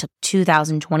 and went to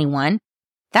 2021.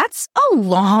 That's a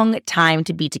long time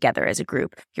to be together as a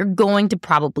group. You're going to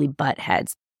probably butt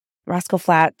heads. Rascal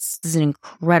Flatts is an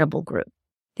incredible group.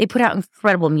 They put out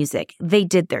incredible music. They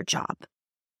did their job.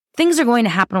 Things are going to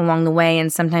happen along the way,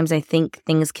 and sometimes I think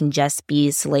things can just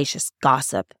be salacious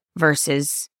gossip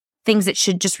versus things that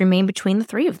should just remain between the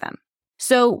three of them.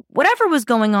 So whatever was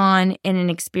going on in an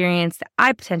experience that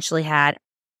I potentially had,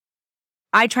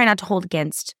 I try not to hold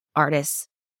against artists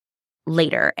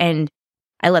later, and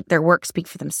I let their work speak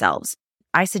for themselves.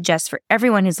 I suggest for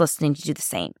everyone who's listening to do the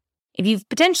same. If you've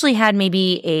potentially had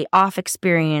maybe a off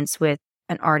experience with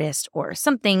an artist or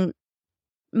something,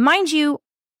 mind you,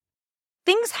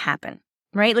 things happen,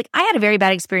 right? I had a very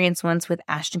bad experience once with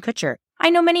Ashton Kutcher. I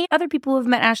know many other people who have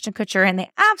met Ashton Kutcher and they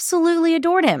absolutely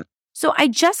adored him. So I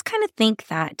just kind of think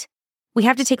that we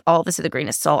have to take all of this with a grain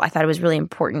of salt. I thought it was really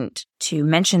important to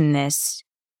mention this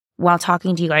while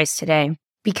talking to you guys today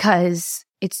because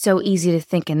it's so easy to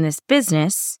think in this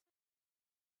business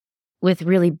with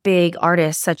really big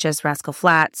artists such as Rascal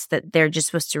Flatts that they're just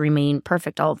supposed to remain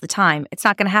perfect all of the time. It's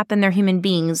not going to happen. They're human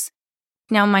beings.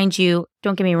 Now, mind you,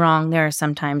 don't get me wrong. There are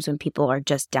some times when people are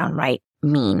just downright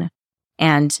mean.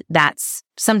 And that's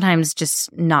sometimes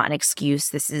just not an excuse.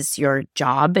 This is your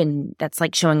job. And that's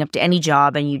like showing up to any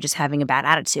job and you just having a bad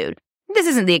attitude. This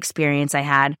isn't the experience I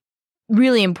had.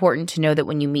 Really important to know that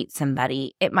when you meet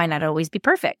somebody, it might not always be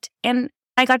perfect. And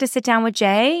I got to sit down with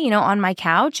Jay, on my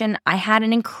couch, and I had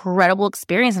an incredible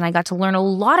experience, and I got to learn a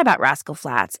lot about Rascal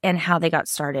Flatts and how they got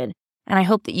started. And I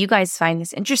hope that you guys find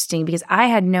this interesting because I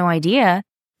had no idea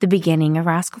the beginning of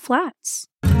Rascal Flatts.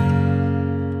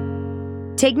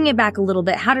 Taking it back a little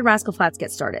bit, how did Rascal Flatts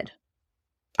get started?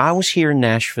 I was here in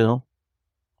Nashville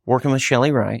working with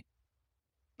Shelley Wright.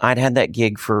 I'd had that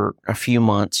gig for a few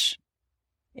months,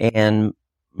 and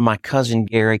my cousin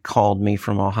Gary called me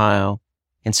from Ohio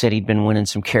and said he'd been winning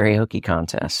some karaoke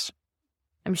contests.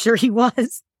 I'm sure he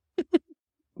was.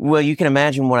 Well, you can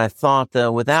imagine what I thought,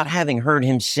 though. Without having heard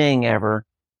him sing ever,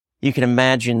 you can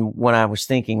imagine what I was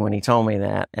thinking when he told me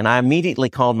that. And I immediately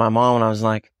called my mom and I was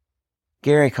like,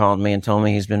 Gary called me and told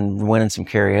me he's been winning some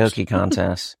karaoke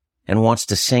contests and wants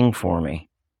to sing for me.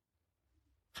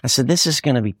 I said, this is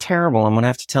going to be terrible. I'm going to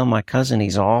have to tell my cousin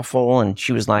he's awful. And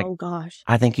she was like, oh gosh,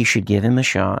 I think you should give him a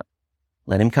shot.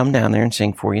 Let him come down there and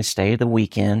sing for you, stay the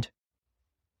weekend.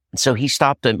 And so he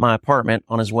stopped at my apartment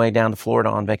on his way down to Florida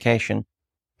on vacation.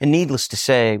 And needless to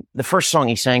say, the first song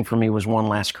he sang for me was One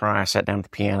Last Cry. I sat down at the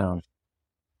piano and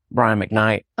Brian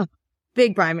McKnight. Oh,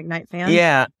 big Brian McKnight fan.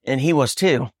 Yeah, and he was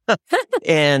too.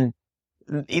 And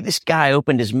this guy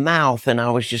opened his mouth and I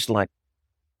was just like,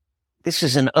 this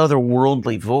is an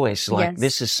otherworldly voice. Like,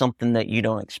 This is something that you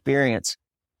don't experience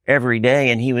every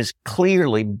day. And he was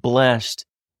clearly blessed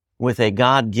with a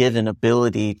God-given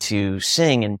ability to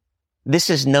sing. And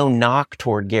this is no knock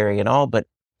toward Gary at all, but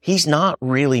he's not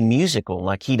really musical.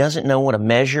 Like, he doesn't know what a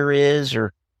measure is,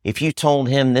 or if you told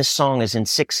him this song is in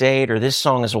 6/8 or this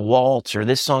song is a waltz or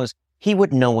this song is, he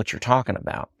wouldn't know what you're talking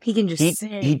about. He can just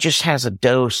sing. He just has a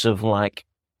dose of like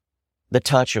the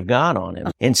touch of God on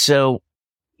him. And so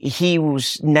he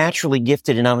was naturally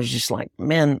gifted. And I was just like,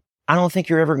 man, I don't think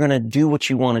you're ever going to do what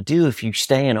you want to do if you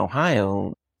stay in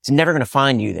Ohio. It's never going to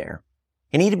find you there.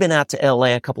 And he'd been out to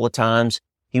LA a couple of times.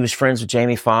 He was friends with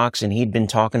Jamie Foxx, and he'd been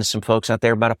talking to some folks out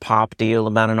there about a pop deal,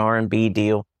 about an R&B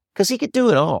deal, because he could do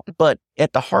it all. But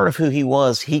at the heart of who he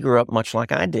was, he grew up much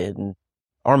like I did. And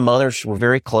our mothers were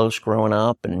very close growing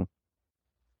up, and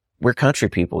we're country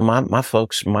people. My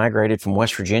folks migrated from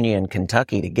West Virginia and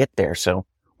Kentucky to get there. So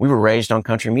we were raised on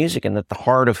country music, and at the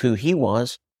heart of who he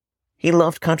was, he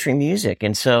loved country music.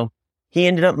 And so he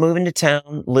ended up moving to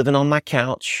town, living on my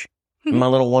couch in my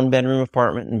little 1-bedroom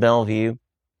apartment in Bellevue.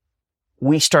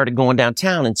 We started going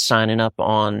downtown and signing up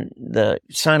on the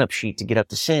sign-up sheet to get up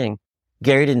to sing.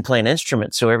 Gary didn't play an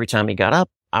instrument, so every time he got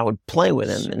up, I would play with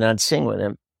him and I'd sing with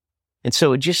him. And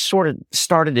so it just sort of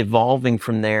started evolving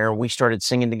from there. We started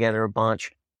singing together a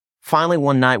bunch. Finally,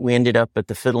 one night we ended up at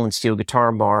the Fiddle and Steel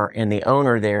Guitar Bar, and the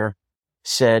owner there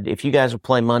said, if you guys will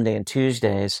play Monday and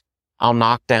Tuesdays, I'll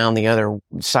knock down the other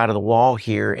side of the wall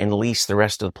here and lease the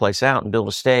rest of the place out and build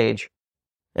a stage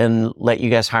and let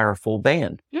you guys hire a full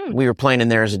band. We were playing in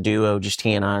there as a duo, just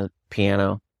he and I,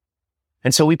 piano.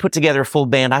 And so we put together a full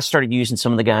band. I started using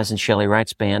some of the guys in Shelley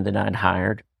Wright's band that I'd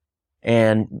hired.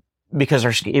 And because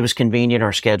it was convenient,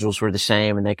 our schedules were the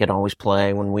same and they could always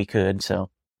play when we could. So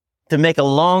to make a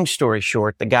long story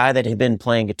short, the guy that had been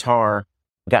playing guitar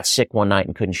got sick one night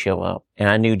and couldn't show up. And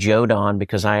I knew Joe Don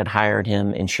because I had hired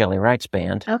him in Shelley Wright's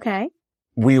band. Okay.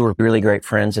 We were really great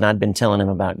friends, and I'd been telling him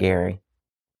about Gary.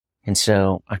 And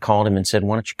so I called him and said,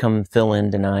 why don't you come fill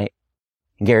in tonight?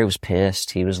 And Gary was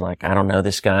pissed. He was like, I don't know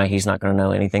this guy. He's not going to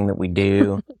know anything that we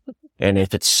do. And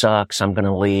if it sucks, I'm going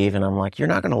to leave. And I'm like, you're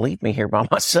not going to leave me here by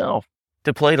myself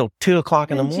to play till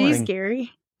 2:00 in the morning. Jeez,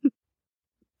 Gary.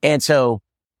 And so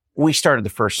we started the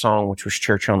first song, which was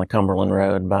Church on the Cumberland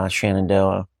Road by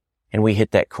Shenandoah. And we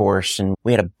hit that chorus, and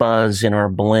we had a buzz in our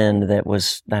blend that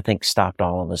was, I think, stopped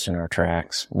all of us in our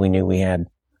tracks. We knew we had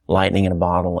lightning in a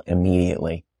bottle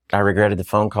immediately. I regretted the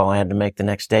phone call I had to make the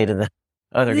next day to the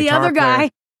other guitar guy. player,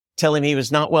 tell him he was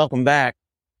not welcome back.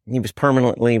 He was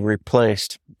permanently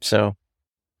replaced. So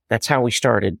that's how we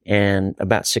started. And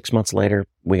about 6 months later,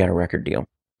 we got a record deal.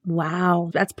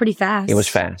 Wow. That's pretty fast. It was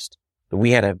fast. But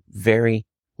we had a very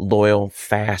loyal,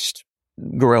 fast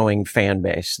growing fan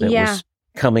base that was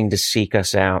coming to seek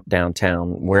us out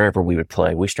downtown wherever we would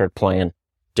play. We started playing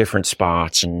different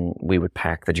spots, and we would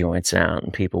pack the joints out,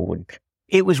 and people would.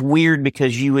 It was weird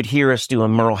because you would hear us do a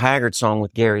Merle Haggard song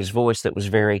with Gary's voice that was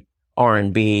very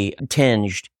R&B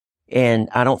tinged. And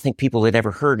I don't think people had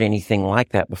ever heard anything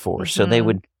like that before. Mm-hmm. So they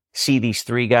would see these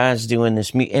three guys doing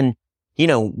this. And, you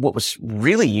know, what was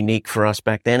really unique for us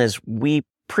back then is we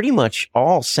pretty much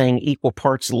all sang equal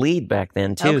parts lead back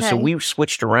then too. Okay. So we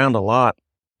switched around a lot.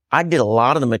 I did a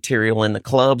lot of the material in the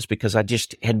clubs because I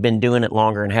just had been doing it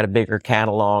longer and had a bigger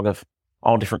catalog of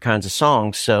all different kinds of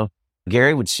songs. So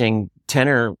Gary would sing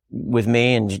tenor with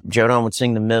me, and Joe Don would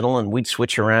sing the middle, and we'd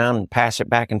switch around and pass it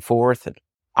back and forth. And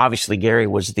obviously, Gary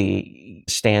was the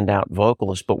standout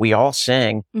vocalist, but we all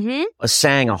sang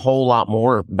a whole lot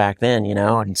more back then, you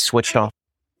know, and switched off.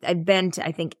 I've been to,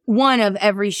 I think, one of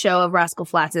every show of Rascal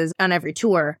Flatts on every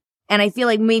tour. And I feel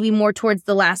like maybe more towards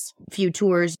the last few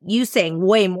tours, you sang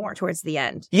way more towards the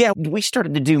end. Yeah, we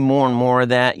started to do more and more of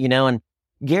that, you know, and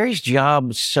Gary's job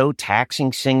was so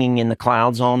taxing, singing in the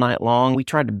clouds all night long. We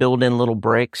tried to build in little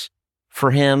breaks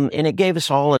for him, and it gave us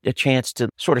all a chance to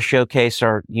sort of showcase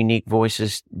our unique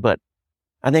voices. But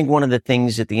I think one of the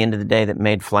things at the end of the day that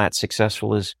made Flat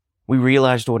successful is we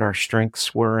realized what our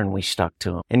strengths were, and we stuck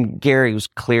to them. And Gary was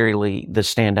clearly the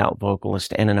standout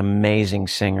vocalist and an amazing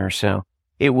singer. So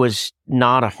it was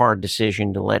not a hard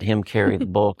decision to let him carry the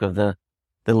bulk of the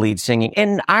lead singing.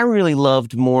 And I really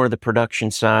loved more the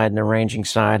production side and arranging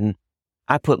side. And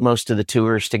I put most of the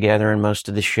tours together and most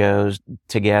of the shows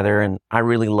together. And I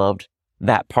really loved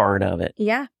that part of it.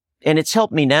 Yeah. And it's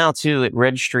helped me now too at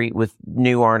Red Street with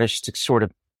new artists to sort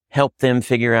of help them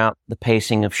figure out the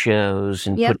pacing of shows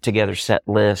and put together set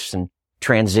lists and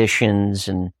transitions,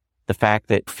 and the fact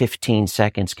that 15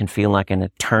 seconds can feel like an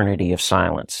eternity of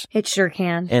silence. It sure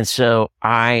can. And so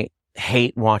I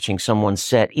hate watching someone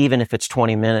set, even if it's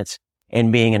 20 minutes, and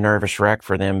being a nervous wreck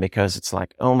for them because it's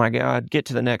like, oh my God, get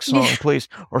to the next song, please.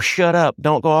 Or shut up.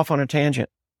 Don't go off on a tangent.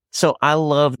 So I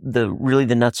love the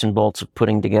nuts and bolts of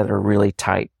putting together a really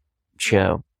tight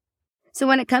show. So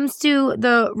when it comes to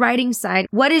the writing side,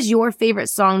 what is your favorite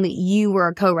song that you were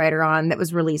a co-writer on that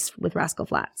was released with Rascal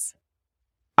Flatts?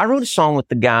 I wrote a song with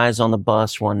the guys on the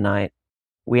bus one night.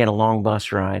 We had a long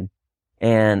bus ride,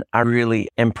 and I really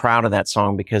am proud of that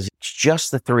song because it's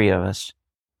just the three of us.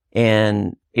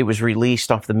 And it was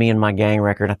released off the Me and My Gang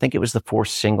record. I think it was the fourth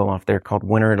single off there called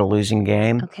Winner at a Losing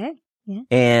Game. Okay. Yeah.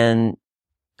 And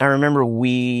I remember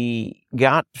we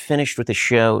got finished with the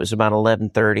show. It was about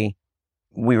 11:30.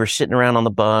 We were sitting around on the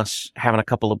bus, having a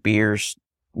couple of beers,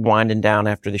 winding down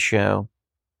after the show.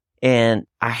 And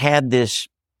I had this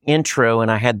intro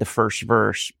and I had the first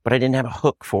verse, but I didn't have a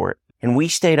hook for it. And we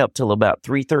stayed up till about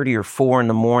 3:30 or 4 in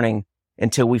the morning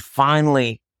until we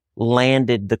finally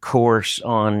landed the chorus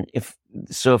on if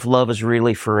love is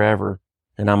really forever,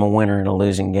 then I'm a winner in a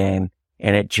losing game.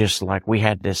 And it just like, we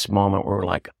had this moment where we're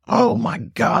like, oh my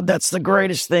God, that's the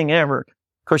greatest thing ever.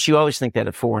 Of course, you always think that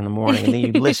at 4 in the morning, and then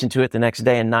you listen to it the next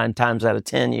day, and 9 times out of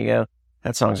 10, you go,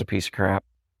 that song's a piece of crap.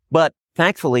 But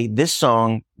thankfully, this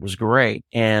song was great,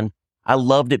 and I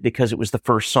loved it because it was the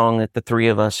first song that the three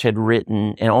of us had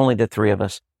written, and only the three of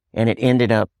us, and it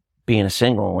ended up being a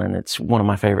single, and it's one of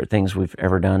my favorite things we've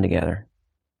ever done together.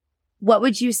 What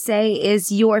would you say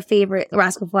is your favorite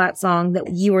Rascal Flatts song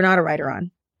that you were not a writer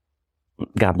on?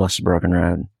 God Bless the Broken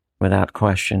Road, without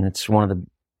question. It's one of the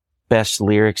best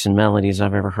lyrics and melodies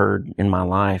I've ever heard in my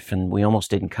life, and we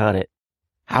almost didn't cut it.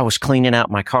 I was cleaning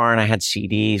out my car, and I had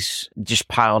CDs just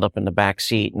piled up in the back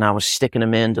seat, and I was sticking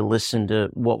them in to listen to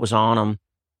what was on them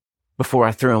before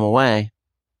I threw them away.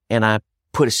 And I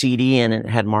put a CD in, and it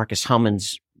had Marcus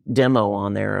Hummond's demo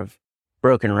on there of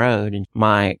Broken Road. And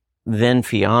my then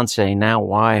fiance, now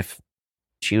wife,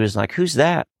 she was like, who's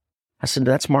that? I said,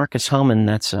 that's Marcus Hummond.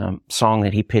 That's a song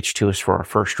that he pitched to us for our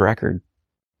first record.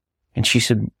 And she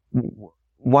said,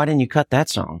 why didn't you cut that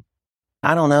song?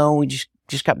 I don't know. We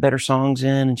just got better songs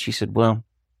in. And she said, well,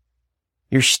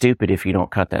 you're stupid if you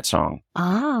don't cut that song.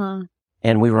 Ah.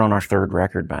 And we were on our third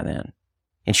record by then.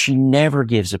 And she never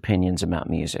gives opinions about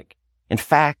music. In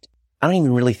fact, I don't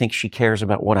even really think she cares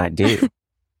about what I do.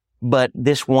 But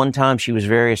this one time she was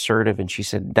very assertive, and she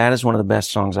said, that is one of the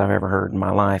best songs I've ever heard in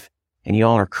my life. And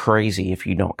y'all are crazy if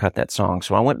you don't cut that song.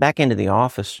 So I went back into the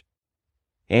office,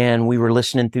 and we were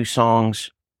listening through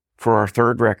songs for our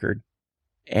third record.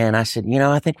 And I said,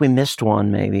 I think we missed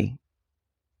one maybe.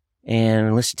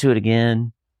 And listened to it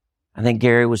again. I think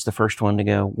Gary was the first one to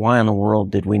go, why in the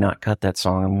world did we not cut that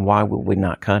song? And why would we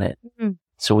not cut it? Mm-hmm.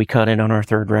 So we cut it on our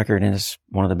third record, and it's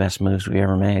one of the best moves we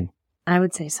ever made. I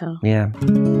would say so. Yeah.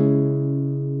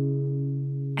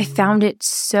 I found it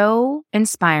so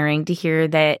inspiring to hear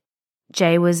that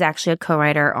Jay was actually a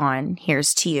co-writer on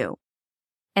Here's to You.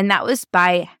 And that was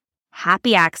by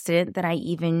happy accident that I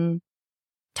even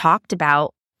talked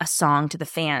about a song to the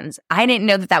fans. I didn't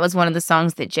know that that was one of the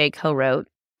songs that Jay co-wrote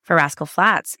for Rascal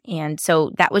Flatts. And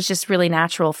so that was just really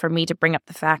natural for me to bring up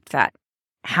the fact that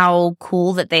how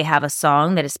cool that they have a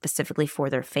song that is specifically for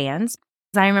their fans.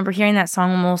 I remember hearing that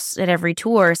song almost at every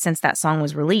tour since that song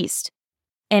was released.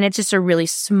 And it's just a really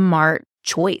smart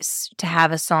choice to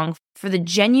have a song for the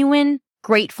genuine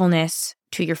gratefulness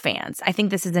to your fans. I think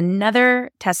this is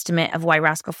another testament of why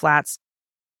Rascal Flatts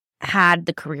had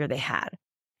the career they had.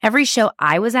 Every show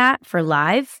I was at for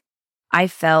live, I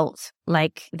felt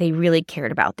like they really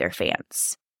cared about their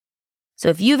fans. So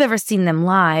if you've ever seen them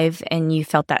live and you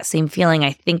felt that same feeling,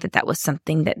 I think that that was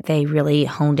something that they really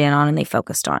honed in on and they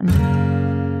focused on.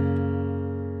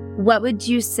 What would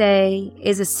you say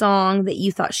is a song that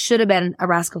you thought should have been a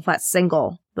Rascal Flatts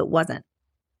single, but wasn't?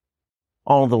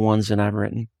 All the ones that I've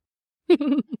written.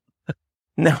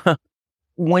 No.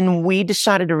 When we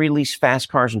decided to release Fast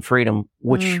Cars and Freedom,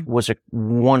 which was a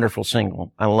wonderful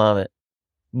single, I love it.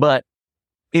 But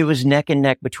it was neck and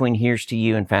neck between Here's to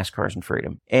You and Fast Cars and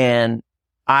Freedom. And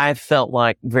I felt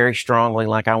like very strongly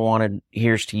like I wanted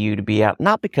Here's to You to be out,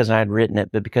 not because I had written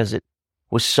it, but because it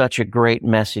was such a great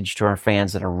message to our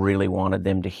fans that I really wanted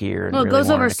them to hear. Well, it really goes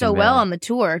over so well on the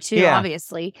tour, too,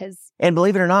 obviously. And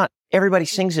believe it or not, everybody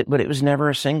sings it, but it was never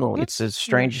a single. It's the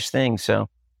strangest thing. So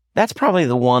that's probably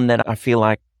the one that I feel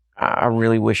like I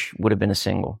really wish would have been a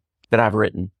single that I've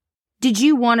written. Did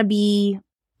you want to be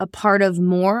a part of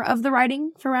more of the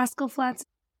writing for Rascal Flatts?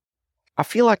 I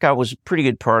feel like I was a pretty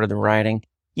good part of the writing.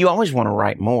 You always want to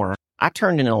write more. I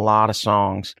turned in a lot of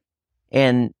songs,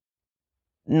 and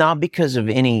not because of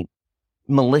any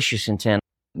malicious intent.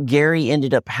 Gary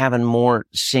ended up having more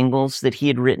singles that he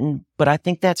had written, but I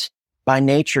think that's by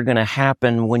nature going to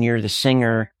happen when you're the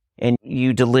singer and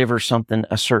you deliver something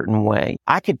a certain way.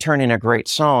 I could turn in a great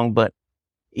song, but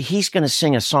he's going to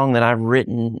sing a song that I've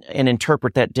written and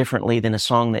interpret that differently than a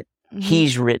song that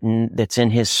he's written that's in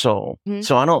his soul.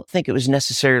 So I don't think it was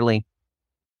necessarily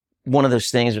one of those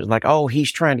things that was like, oh,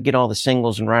 he's trying to get all the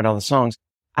singles and write all the songs.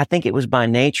 I think it was by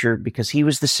nature because he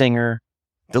was the singer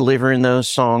delivering those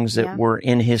songs that were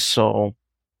in his soul.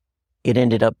 It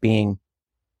ended up being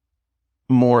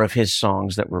more of his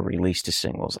songs that were released as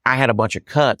singles. I had a bunch of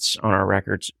cuts on our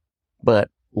records, but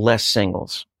less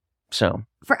singles. So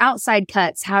for outside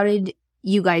cuts, how did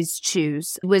you guys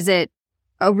choose? Was it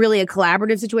really a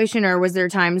collaborative situation, or was there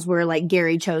times where like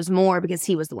Gary chose more because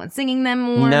he was the one singing them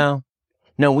more?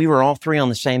 No, we were all three on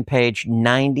the same page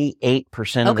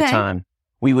 98% of the time.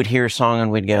 We would hear a song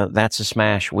and we'd go, that's a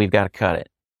smash. We've got to cut it.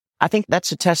 I think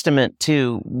that's a testament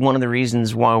to one of the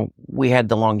reasons why we had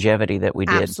the longevity that we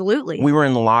did. Absolutely. We were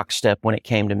in the lockstep when it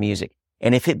came to music.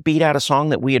 And if it beat out a song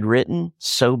that we had written,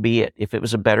 so be it. If it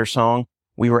was a better song,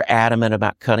 we were adamant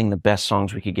about cutting the best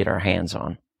songs we could get our hands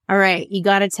on. All right. You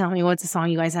got to tell me what's a song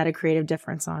you guys had a creative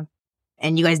difference on.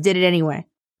 And you guys did it anyway.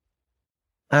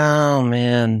 Oh,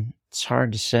 man. It's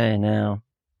hard to say now.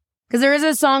 Because there is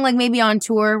a song like maybe on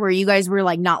tour where you guys were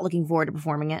like not looking forward to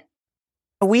performing it.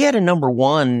 We had a number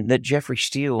one that Jeffrey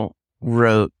Steele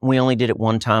wrote. We only did it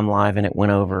one time live and it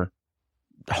went over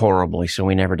horribly. So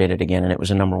we never did it again. And it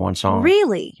was a number one song.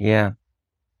 Really? Yeah.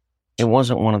 It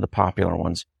wasn't one of the popular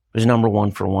ones. It was number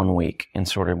one for 1 week and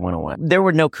sort of went away. There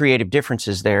were no creative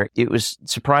differences there. It was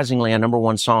surprisingly a number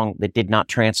one song that did not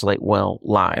translate well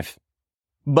live.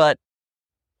 But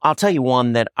I'll tell you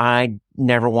one that I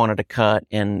never wanted to cut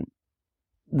and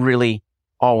really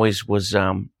always was,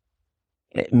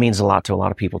 it means a lot to a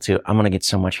lot of people too. I'm going to get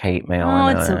so much hate mail. Oh,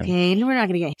 it's okay. We're not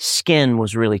going to get Skin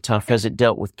was really tough as it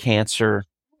dealt with cancer,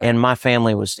 and my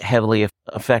family was heavily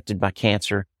affected by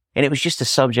cancer. And it was just a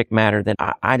subject matter that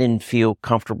I didn't feel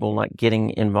comfortable like getting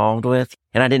involved with.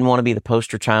 And I didn't want to be the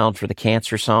poster child for the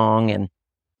cancer song. And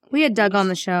we had Doug on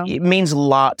the show. It means a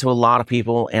lot to a lot of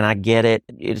people, and I get it.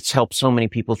 It's helped so many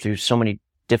people through so many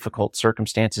difficult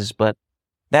circumstances. But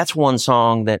that's one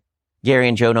song that Gary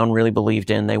and Joe Don really believed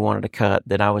in. They wanted to cut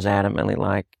that I was adamantly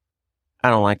like, I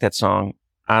don't like that song.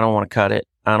 I don't want to cut it.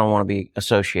 I don't want to be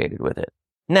associated with it.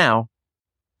 Now,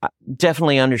 I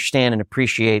definitely understand and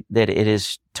appreciate that it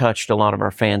has touched a lot of our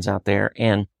fans out there,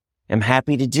 and am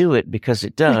happy to do it because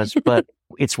it does, but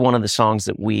it's one of the songs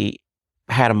that we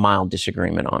had a mild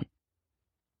disagreement on.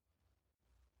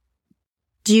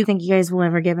 Do you think you guys will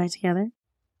ever get back together?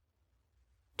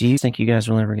 Do you think you guys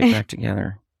will ever get back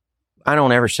together? I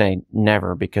don't ever say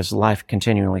never because life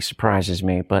continually surprises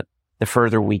me, but the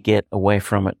further we get away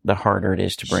from it, the harder it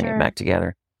is to bring it back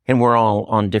together. And we're all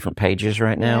on different pages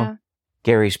right now. Yeah.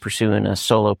 Gary's pursuing a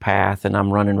solo path and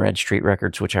I'm running Red Street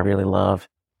Records, which I really love.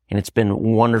 And it's been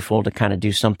wonderful to kind of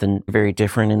do something very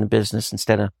different in the business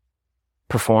instead of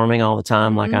performing all the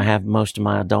time like I have most of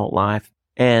my adult life.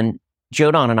 And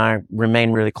Joe Don and I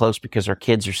remain really close because our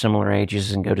kids are similar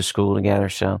ages and go to school together.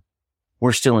 So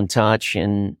we're still in touch.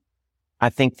 And I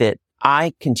think that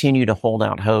I continue to hold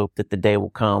out hope that the day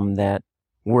will come that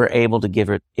we're able to give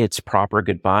it its proper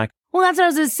goodbye. Well, that's what I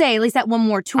was going to say. At least that one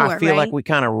more tour, I feel right? like we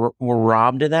kind of were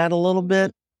robbed of that a little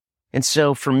bit. And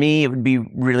so for me, it would be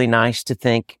really nice to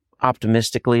think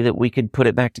optimistically that we could put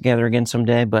it back together again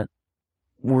someday. But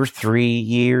we're 3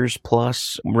 years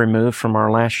plus removed from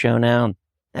our last show now. And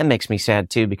that makes me sad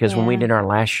too, because when we did our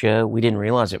last show, we didn't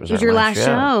realize it was our your last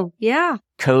show. Yeah.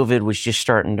 COVID was just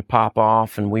starting to pop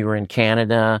off and we were in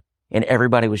Canada and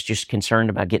everybody was just concerned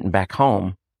about getting back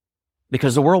home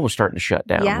because the world was starting to shut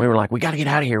down. Yeah. We were like, we got to get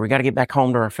out of here. We got to get back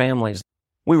home to our families.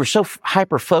 We were so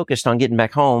hyper focused on getting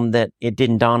back home that it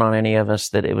didn't dawn on any of us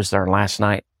that it was our last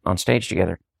night on stage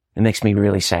together. It makes me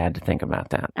really sad to think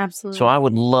about that. Absolutely. So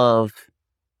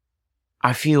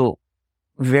I feel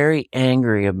very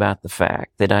angry about the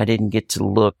fact that I didn't get to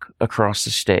look across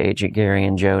the stage at Gary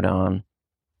and Joe Don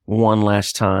one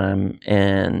last time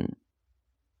and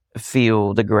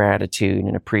feel the gratitude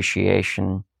and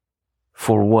appreciation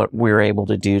for what we're able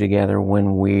to do together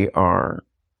when we are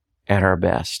at our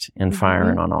best and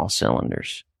firing on all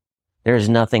cylinders. There's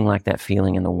nothing like that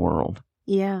feeling in the world.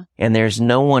 Yeah. And there's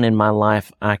no one in my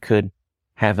life I could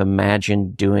have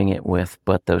imagined doing it with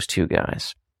but those two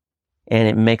guys. And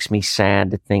it makes me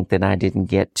sad to think that I didn't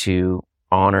get to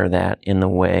honor that in the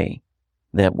way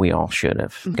that we all should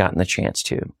have gotten the chance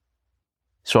to.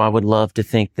 So I would love to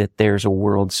think that there's a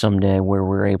world someday where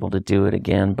we're able to do it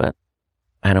again, but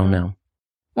I don't know.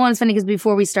 Well, it's funny because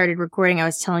before we started recording, I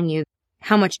was telling you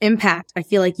how much impact I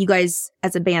feel like you guys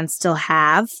as a band still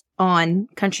have on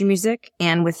country music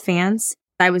and with fans.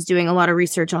 I was doing a lot of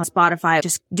research on Spotify,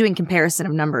 just doing comparison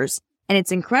of numbers. And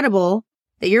it's incredible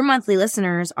that your monthly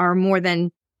listeners are more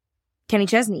than Kenny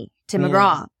Chesney, Tim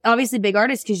McGraw. Obviously big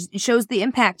artists because it shows the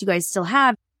impact you guys still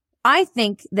have. I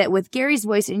think that with Gary's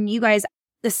voice and you guys,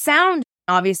 the sound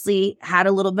obviously had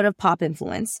a little bit of pop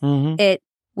influence. Mm-hmm. It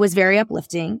was very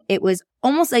uplifting. It was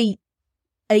almost a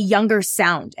younger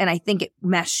sound. And I think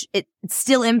it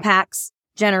still impacts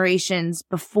generations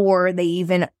before they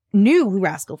even knew who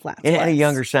Rascal Flatts was. It had a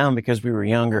younger sound because we were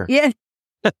younger. Yeah.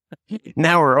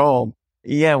 Now we're old.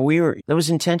 Yeah, that was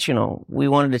intentional. We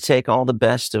wanted to take all the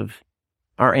best of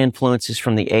our influences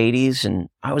from the 80s. And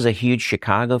I was a huge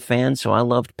Chicago fan, so I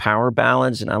loved power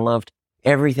ballads and I loved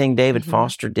everything David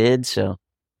Foster did. So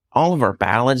all of our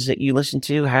ballads that you listen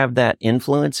to have that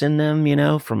influence in them, you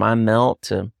know, from I Melt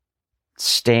to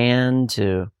Stand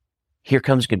to Here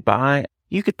Comes Goodbye.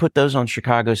 You could put those on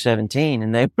Chicago 17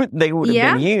 and they would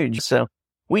have been huge. So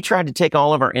we tried to take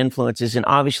all of our influences and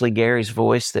obviously Gary's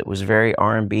voice that was very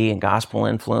R&B and gospel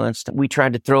influenced. We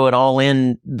tried to throw it all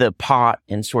in the pot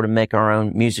and sort of make our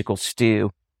own musical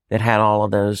stew that had all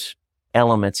of those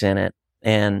elements in it.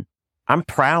 And I'm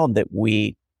proud that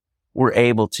we were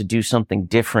able to do something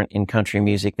different in country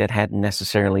music that hadn't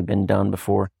necessarily been done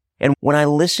before. And when I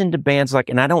listen to bands like,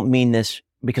 and I don't mean this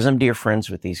because I'm dear friends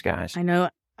with these guys. I know.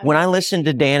 When I listen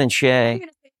to Dan and Shay,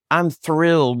 I'm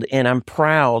thrilled and I'm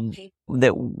proud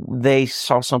that they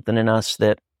saw something in us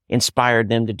that inspired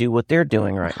them to do what they're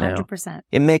doing right 100%. now.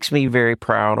 It makes me very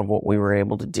proud of what we were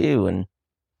able to do. And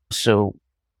so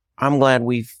I'm glad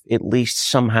we've at least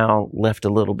somehow left a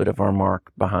little bit of our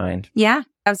mark behind. Yeah,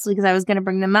 absolutely. Because I was going to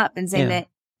bring them up and say that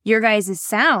your guys'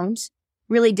 sound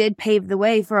really did pave the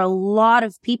way for a lot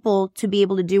of people to be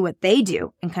able to do what they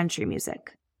do in country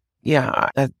music. Yeah,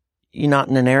 not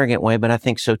in an arrogant way, but I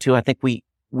think so too. I think we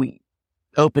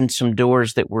opened some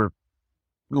doors that were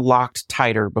locked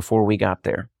tighter before we got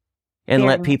there and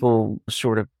let people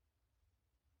sort of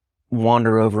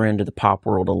wander over into the pop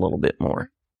world a little bit more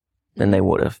than they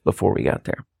would have before we got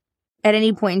there. At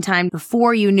any point in time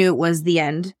before you knew it was the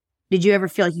end, did you ever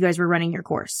feel like you guys were running your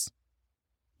course?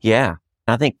 Yeah.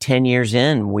 I think 10 years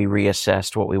in, we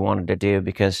reassessed what we wanted to do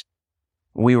because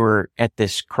we were at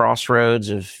this crossroads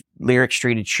of Lyric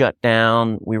Street had shut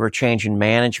down. We were changing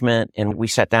management and we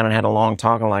sat down and had a long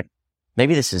talk. I'm like,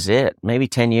 maybe this is it. Maybe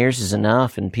 10 years is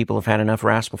enough and people have had enough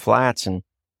Rascal Flatts. And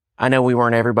I know we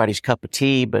weren't everybody's cup of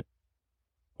tea, but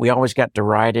we always got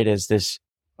derided as this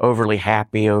overly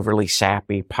happy, overly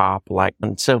sappy pop.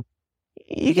 And so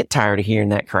you get tired of hearing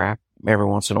that crap every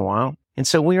once in a while. And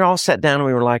so we were all sat down and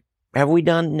we were like, have we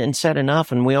done and said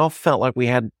enough? And we all felt like we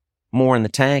had more in the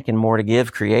tank and more to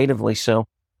give creatively. So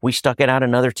we stuck it out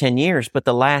another 10 years. But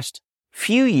the last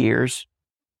few years,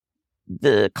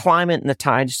 the climate and the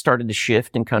tides started to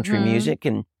shift in country music,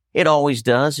 and it always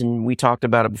does. And we talked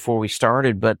about it before we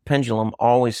started, but pendulum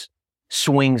always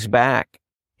swings back.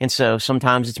 And so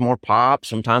sometimes it's more pop,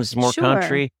 sometimes it's more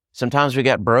country, sometimes we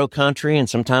got bro country, and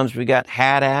sometimes we got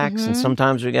hat acts, and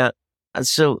sometimes we got,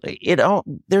 so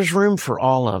there's room for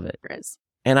all of it.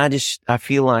 And I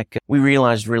feel like we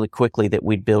realized really quickly that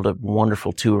we'd build a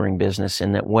wonderful touring business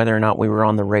and that whether or not we were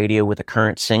on the radio with a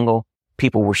current single,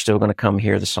 people were still going to come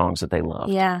hear the songs that they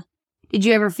loved. Yeah. Did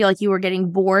you ever feel like you were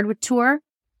getting bored with tour?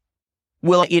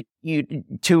 Well,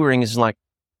 touring is like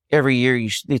every year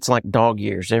it's like dog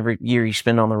years. Every year you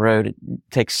spend on the road, it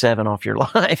takes 7 off your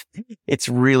life. It's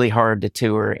really hard to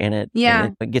tour and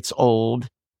it gets old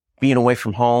being away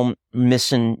from home,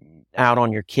 missing out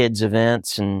on your kids'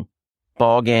 events and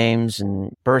ball games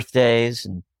and birthdays.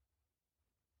 And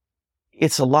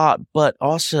it's a lot, but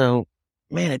also,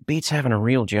 man, it beats having a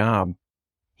real job.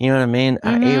 You know what I mean?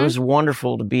 It was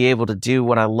wonderful to be able to do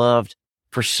what I loved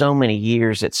for so many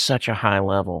years at such a high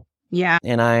level. Yeah.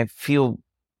 And I feel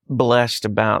blessed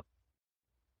about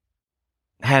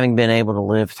having been able to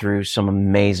live through some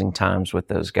amazing times with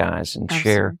those guys and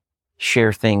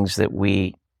share things that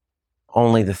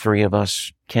only the three of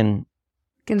us can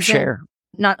share.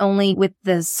 Not only with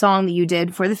the song that you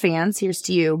did for the fans, Here's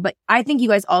to You, but I think you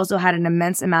guys also had an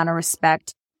immense amount of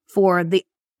respect for the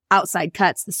outside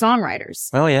cuts, the songwriters.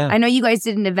 Oh, yeah. I know you guys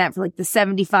did an event for like the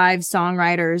 75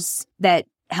 songwriters that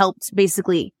helped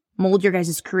basically mold your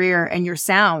guys' career and your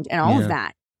sound and all of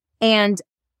that. And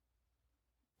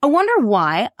I wonder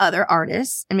why other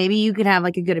artists, and maybe you could have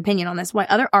like a good opinion on this, why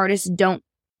other artists don't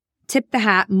tip the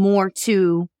hat more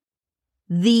to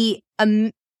the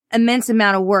immense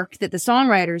amount of work that the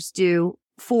songwriters do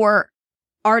for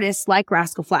artists like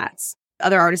Rascal Flatts.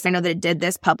 Other artists I know that did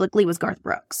this publicly was Garth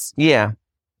Brooks. Yeah.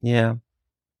 Yeah.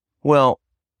 Well,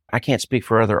 I can't speak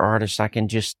for other artists. I can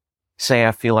just say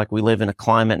I feel like we live in a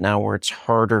climate now where it's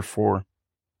harder for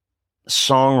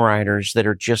songwriters that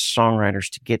are just songwriters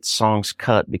to get songs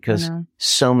cut because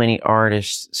so many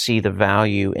artists see the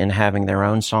value in having their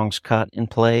own songs cut and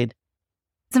played.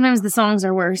 Sometimes the songs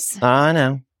are worse. I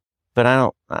know,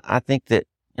 but I think that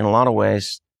in a lot of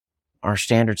ways, our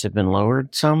standards have been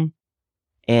lowered some.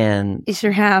 And you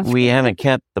sure have. We haven't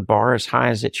kept the bar as high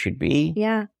as it should be.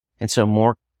 Yeah. And so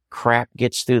more crap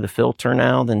gets through the filter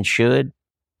now than should.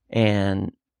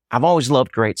 And I've always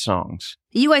loved great songs.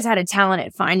 You guys had a talent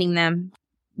at finding them.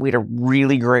 We had a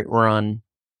really great run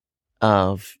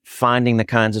of finding the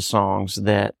kinds of songs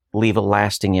that leave a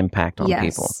lasting impact on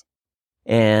people.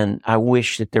 And I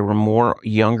wish that there were more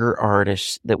younger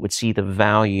artists that would see the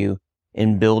value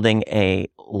in building a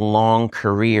long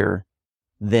career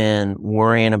than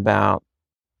worrying about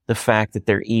the fact that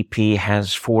their EP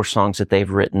has 4 songs that they've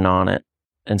written on it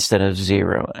instead of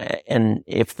 0. And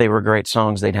if they were great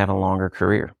songs, they'd have a longer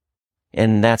career.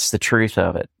 And that's the truth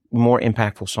of it. More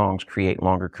impactful songs create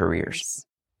longer careers.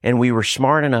 And we were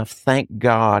smart enough, thank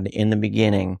God, in the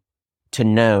beginning to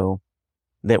know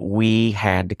that we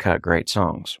had to cut great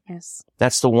songs. Yes.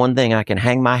 That's the one thing I can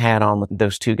hang my hat on with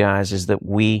those 2 guys is that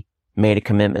we made a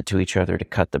commitment to each other to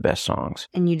cut the best songs.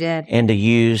 And you did. And to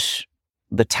use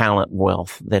the talent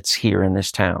wealth that's here in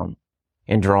this town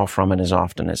and draw from it as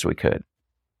often as we could.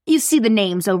 You see the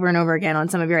names over and over again on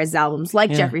some of your guys' albums,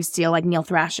 like Jeffrey Steele, like Neil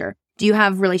Thrasher. Do you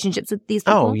have relationships with these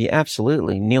people? Oh, yeah,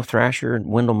 absolutely. Neil Thrasher and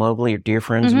Wendell Mobley are dear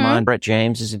friends of mine. Brett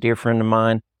James is a dear friend of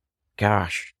mine.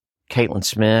 Gosh, Caitlin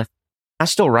Smith. I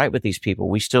still write with these people.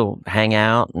 We still hang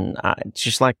out, and it's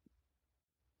just like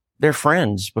they're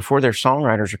friends. Before they're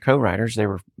songwriters or co-writers,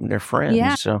 they're friends.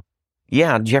 Yeah. So,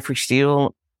 yeah, Jeffrey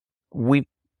Steele, we've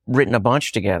written a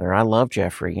bunch together. I love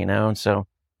Jeffrey, and so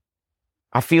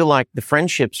I feel like the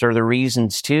friendships are the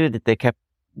reasons, too, that they kept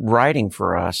writing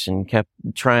for us and kept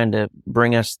trying to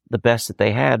bring us the best that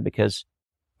they had because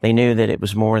they knew that it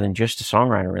was more than just a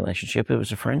songwriter relationship. It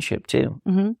was a friendship, too.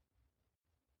 Mm-hmm.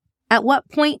 At what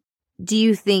point do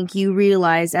you think you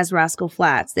realized as Rascal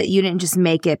Flatts that you didn't just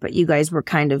make it, but you guys were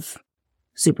kind of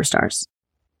superstars?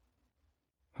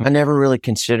 I never really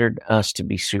considered us to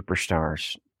be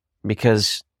superstars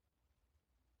because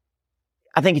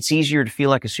I think it's easier to feel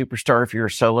like a superstar if you're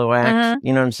a solo act.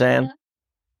 You know what I'm saying?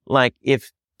 Like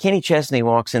if Kenny Chesney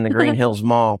walks in the Green Hills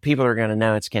Mall, people are going to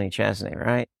know it's Kenny Chesney,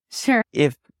 right? Sure.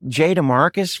 If Jay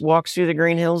DeMarcus walks through the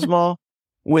Green Hills Mall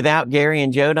without Gary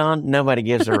and Jodan, nobody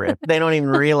gives a rip. They don't even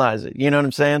realize it. You know what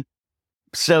I'm saying?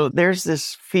 So there's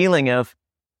this feeling of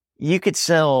you could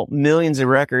sell millions of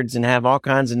records and have all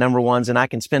kinds of number ones, and I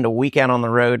can spend a week out on the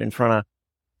road in front of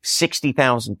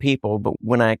 60,000 people. But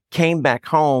when I came back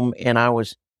home and I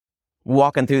was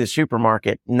walking through the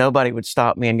supermarket, nobody would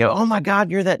stop me and go, "Oh my God,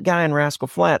 you're that guy in Rascal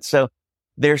Flatts." So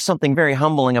there's something very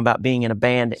humbling about being in a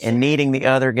band and needing the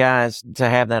other guys to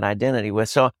have that identity with.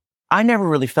 So I never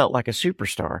really felt like a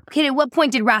superstar. Okay, at what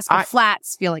point did Rascal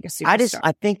Flatts feel like a superstar?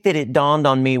 I think that it dawned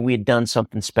on me we had done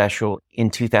something special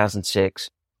in 2006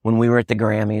 when we were at the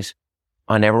Grammys.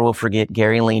 I never will forget,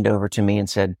 Gary leaned over to me and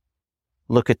said,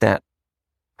 "Look at that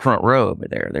front row over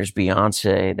there. There's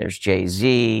Beyonce, there's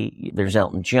Jay-Z, there's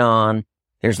Elton John,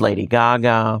 there's Lady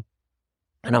Gaga."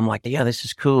 And I'm like, "Yeah, this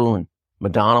is cool." And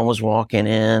Madonna was walking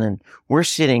in and we're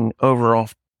sitting over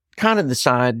off kind of the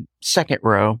side, second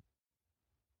row.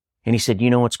 And he said, "You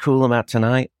know what's cool about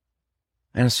tonight?"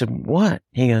 And I said, "What?"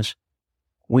 He goes,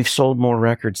 "We've sold more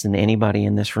records than anybody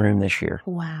in this room this year."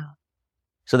 Wow.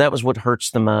 So that was what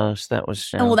hurts the most. That was...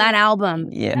 that album.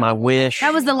 Yeah, My Wish.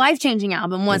 That was the life-changing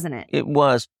album, wasn't it? It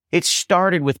was. It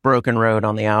started with Broken Road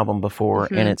on the album before,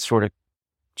 and it sort of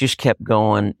just kept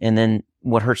going. And then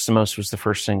what hurts the most was the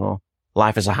first single,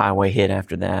 Life is a Highway, hit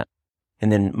after that.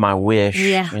 And then My Wish,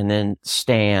 and then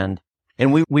Stand.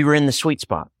 And we were in the sweet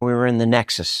spot. We were in the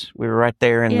nexus. We were right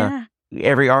there in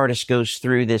every artist goes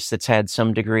through this that's had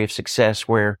some degree of success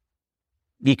where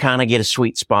you kind of get a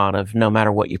sweet spot of no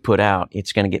matter what you put out,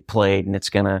 it's going to get played and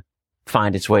it's going to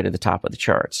find its way to the top of the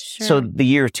charts. Sure. So the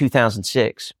year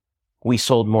 2006, we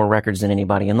sold more records than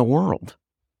anybody in the world.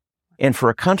 And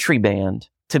for a country band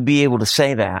to be able to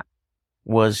say that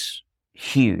was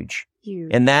huge.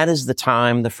 And that is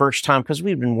the first time, because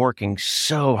we've been working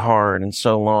so hard and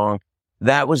so long.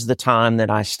 That was the time that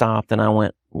I stopped and I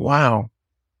went, wow,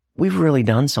 we've really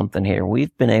done something here.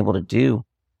 We've been able to do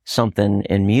something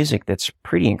in music that's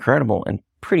pretty incredible and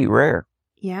pretty rare.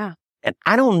 Yeah. And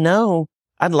I don't know,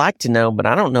 I'd like to know, but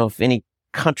I don't know if any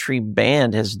country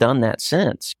band has done that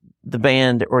since. The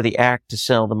band or the act to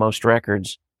sell the most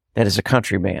records that is a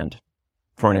country band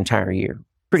for an entire year.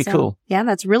 Pretty cool. Yeah,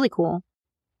 that's really cool.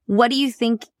 What do you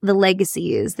think the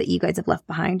legacy is that you guys have left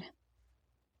behind?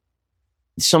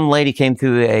 Some lady came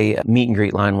through a meet and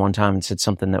greet line one time and said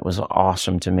something that was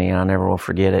awesome to me, and I never will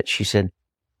forget it. She said,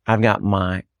 I've got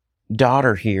my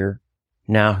daughter here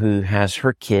now who has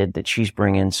her kid that she's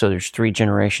bringing, so there's 3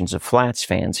 generations of Flats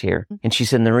fans here. And she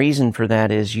said, and the reason for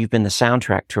that is you've been the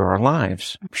soundtrack to our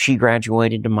lives. She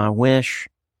graduated to My Wish.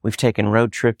 We've taken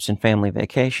road trips and family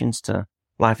vacations to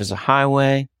Life is a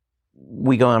Highway.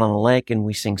 We go out on the lake and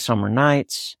we sing Summer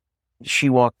Nights. She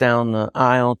walked down the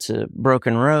aisle to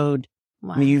Broken Road.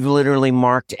 Wow. You've literally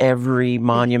marked every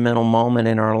monumental moment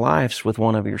in our lives with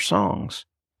one of your songs.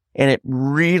 And it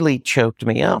really choked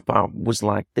me up. I was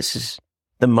like, this is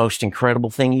the most incredible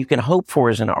thing you can hope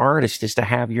for as an artist, is to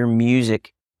have your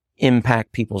music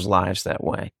impact people's lives that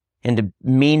way and to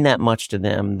mean that much to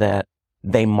them that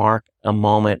they mark a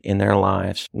moment in their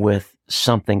lives with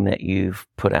something that you've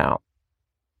put out.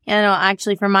 Yeah, no,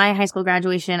 actually for my high school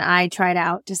graduation, I tried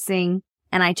out to sing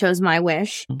and I chose My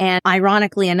Wish. And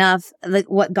ironically enough,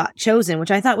 what got chosen,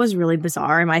 which I thought was really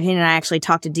bizarre in my opinion, I actually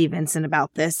talked to D. Vincent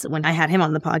about this when I had him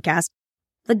on the podcast.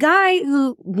 The guy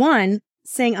who won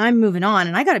sang I'm Moving On.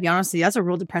 And I got to be honest with you, that's a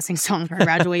real depressing song for a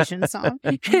graduation song.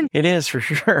 It is, for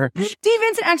sure. D.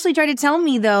 Vincent actually tried to tell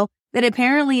me, though, that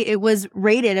apparently it was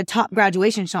rated a top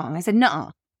graduation song. I said,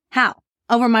 nuh-uh. How?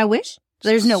 Over My Wish?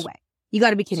 There's no way. You got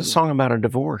to be kidding me. It's a song about a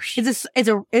divorce.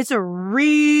 It's a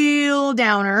real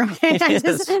downer.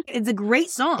 It's a great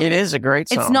song. It is a great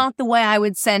song. It's not the way I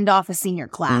would send off a senior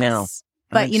class. No.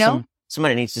 But, you know.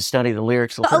 Somebody needs to study the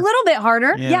lyrics a little bit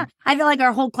harder. Yeah. I feel like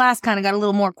our whole class kind of got a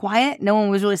little more quiet. No one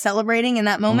was really celebrating in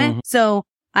that moment. Mm-hmm. So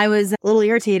I was a little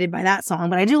irritated by that song,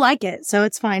 but I do like it. So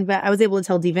it's fine. But I was able to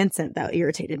tell D. Vincent that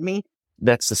irritated me.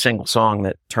 That's the single song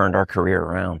that turned our career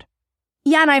around.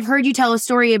 Yeah. And I've heard you tell a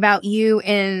story about you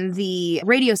in the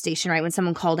radio station, right? When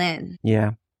someone called in.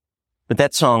 Yeah. But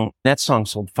that song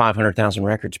sold 500,000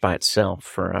 records by itself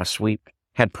for us. We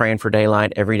had Praying for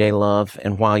Daylight, Everyday Love,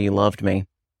 and While You Loved Me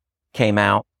came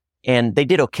out, and they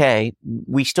did okay.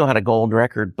 We still had a gold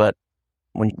record, but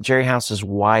when Jerry House's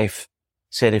wife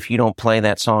said, if you don't play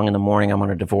that song in the morning, I'm going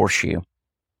to divorce you.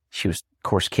 She was, of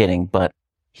course, kidding, but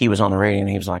he was on the radio and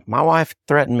he was like, my wife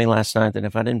threatened me last night that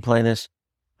if I didn't play this,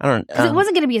 because it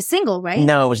wasn't going to be a single, right?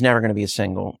 No, it was never going to be a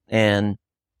single. And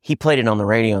he played it on the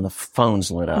radio and the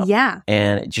phones lit up. Yeah.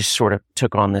 And it just sort of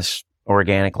took on this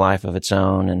organic life of its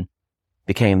own and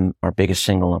became our biggest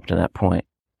single up to that point.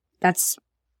 That's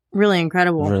really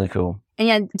incredible. Really cool. And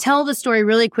yeah, tell the story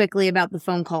really quickly about the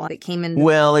phone call that came in.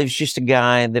 Well, it was just a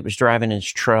guy that was driving his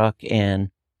truck and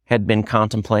had been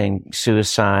contemplating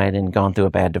suicide and gone through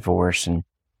a bad divorce. And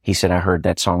he said, I heard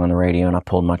that song on the radio and I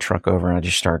pulled my truck over and I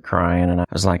just started crying. And I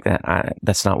was like,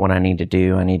 that's not what I need to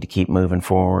do. I need to keep moving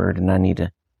forward and I need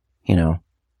to,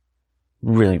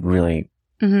 really, really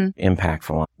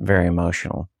impactful, very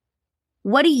emotional.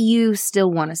 What do you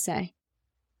still want to say?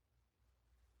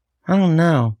 I don't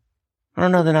know. I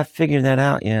don't know that I've figured that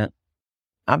out yet.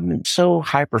 I've been so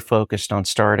hyper-focused on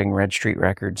starting Red Street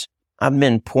Records. I've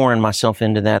been pouring myself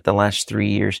into that the last 3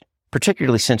 years,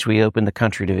 particularly since we opened the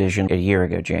country division a year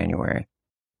ago, January.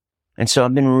 And so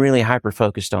I've been really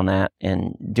hyper-focused on that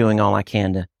and doing all I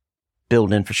can to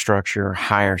build infrastructure,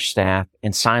 hire staff,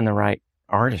 and sign the right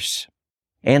artists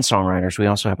and songwriters. We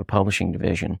also have a publishing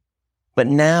division. But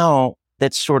now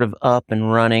that's sort of up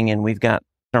and running and we've got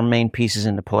our main pieces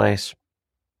into place.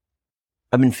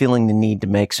 I've been feeling the need to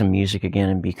make some music again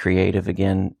and be creative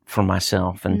again for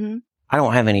myself. And I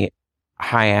don't have any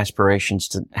high aspirations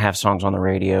to have songs on the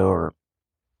radio or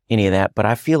any of that, but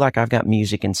I feel like I've got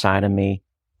music inside of me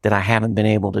that I haven't been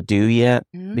able to do yet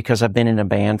because I've been in a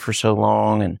band for so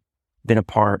long and been a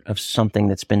part of something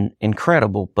that's been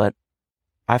incredible, but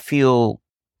I feel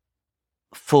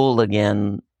full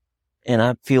again and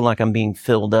I feel like I'm being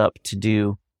filled up to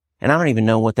do. And I don't even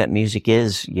know what that music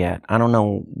is yet. I don't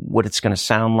know what it's going to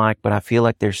sound like, but I feel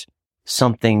like there's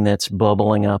something that's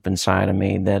bubbling up inside of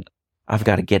me that I've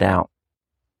got to get out.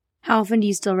 How often do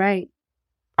you still write?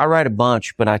 I write a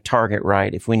bunch, but I target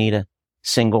write. If we need a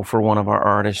single for one of our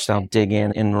artists, I'll dig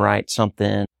in and write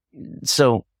something.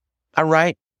 So I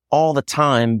write all the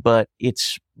time, but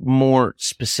it's more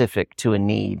specific to a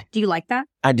need. Do you like that?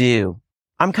 I do.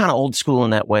 I'm kind of old school in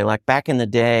that way. Like back in the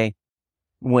day,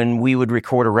 when we would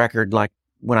record a record, like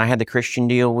when I had the Christian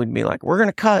deal, we'd be like, we're going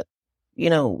to cut,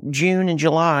 June and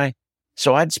July.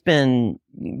 So I'd spend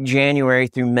January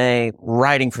through May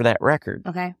writing for that record.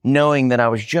 Okay. Knowing that I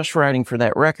was just writing for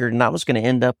that record and I was going to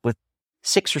end up with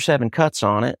 6 or 7 cuts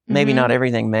on it. Maybe not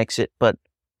everything makes it, but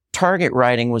target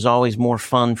writing was always more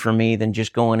fun for me than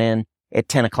just going in at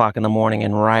 10 o'clock in the morning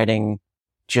and writing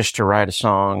just to write a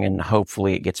song and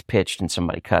hopefully it gets pitched and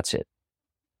somebody cuts it.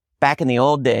 Back in the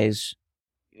old days,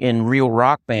 in real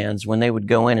rock bands, when they would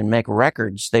go in and make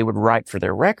records, they would write for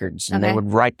their records and they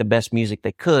would write the best music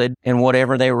they could. And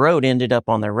whatever they wrote ended up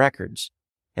on their records.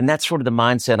 And that's sort of the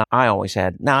mindset I always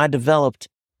had. Now, I developed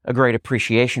a great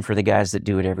appreciation for the guys that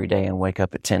do it every day and wake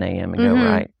up at 10 a.m. and go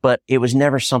write. But it was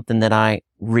never something that I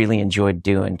really enjoyed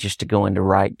doing, just to go in to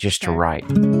write, just to write.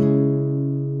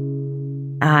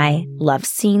 I love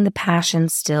seeing the passion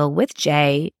still with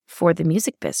Jay for the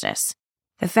music business.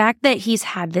 The fact that he's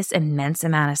had this immense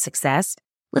amount of success,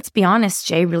 let's be honest,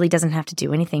 Jay really doesn't have to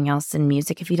do anything else in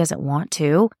music if he doesn't want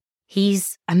to.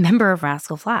 He's a member of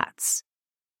Rascal Flatts.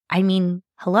 I mean,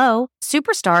 hello,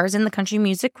 superstars in the country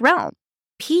music realm.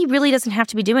 He really doesn't have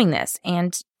to be doing this.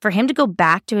 And for him to go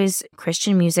back to his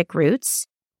Christian music roots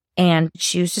and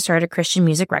choose to start a Christian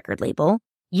music record label,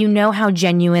 you know how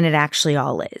genuine it actually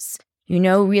all is. You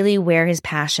know really where his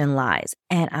passion lies.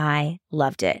 And I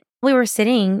loved it. We were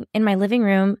sitting in my living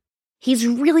room. He's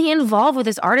really involved with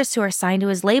his artists who are signed to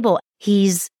his label.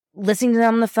 He's listening to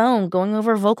them on the phone, going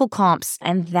over vocal comps.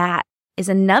 And that is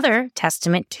another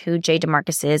testament to who Jay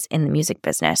DeMarcus is in the music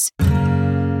business.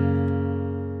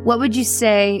 What would you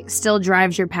say still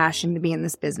drives your passion to be in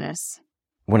this business?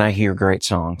 When I hear great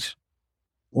songs.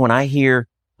 When I hear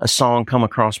a song come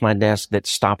across my desk that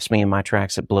stops me in my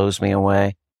tracks, that blows me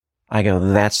away, I go,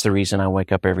 that's the reason I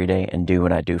wake up every day and do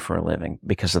what I do for a living,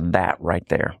 because of that right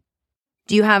there.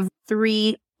 Do you have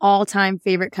 3 all-time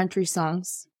favorite country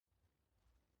songs?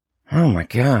 Oh my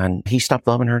God. He Stopped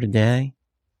Loving Her Today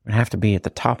would have to be at the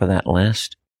top of that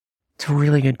list. It's a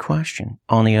really good question.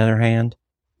 On the Other Hand,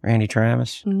 Randy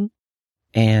Travis.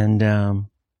 And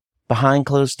Behind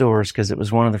Closed Doors, because it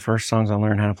was one of the first songs I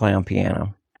learned how to play on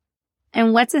piano.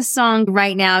 And what's a song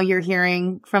right now you're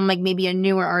hearing from like maybe a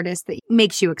newer artist that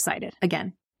makes you excited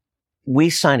again? We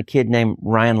signed a kid named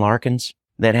Ryan Larkins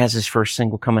that has his first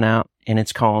single coming out, and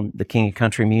it's called The King of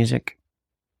Country Music.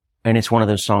 And it's one of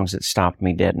those songs that stopped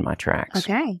me dead in my tracks.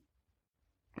 Okay.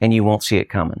 And you won't see it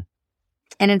coming.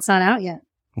 And it's not out yet.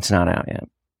 It's not out yet.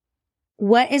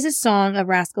 What is a song of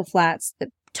Rascal Flatts that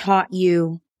taught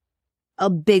you a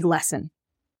big lesson?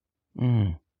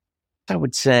 I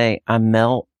would say I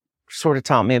Melt sort of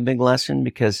taught me a big lesson,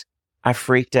 because I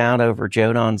freaked out over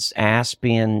Jodon's ass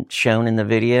being shown in the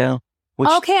video.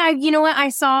 Okay, you know what? I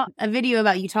saw a video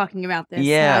about you talking about this.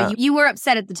 Yeah. You were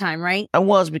upset at the time, right? I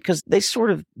was, because they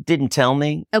sort of didn't tell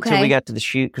me until we got to the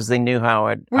shoot, because they knew how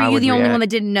I would Were you the only react. one that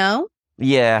didn't know?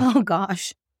 Yeah. Oh,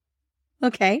 gosh.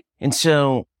 Okay. And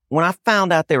so when I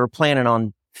found out they were planning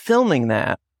on filming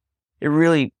that, it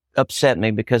really upset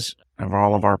me, because of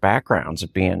all of our backgrounds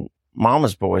of being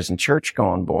mama's boys and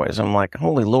church-going boys. I'm like,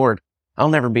 holy Lord, I'll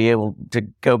never be able to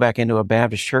go back into a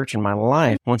Baptist church in my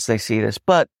life once they see this.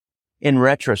 But in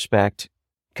retrospect,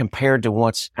 compared to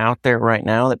what's out there right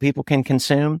now that people can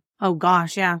consume. Oh,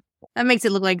 gosh, yeah. That makes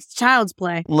it look like child's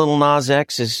play. Little Nas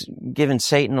X is giving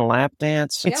Satan a lap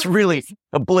dance. It's really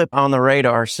a blip on the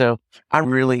radar. So I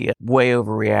really way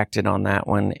overreacted on that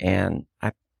one. And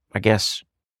I guess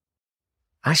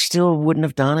I still wouldn't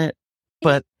have done it,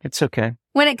 but it's okay.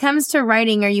 When it comes to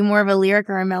writing, are you more of a lyric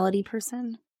or a melody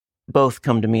person? Both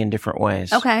come to me in different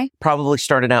ways. Okay. Probably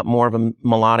started out more of a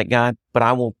melodic guy, but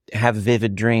I will have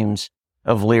vivid dreams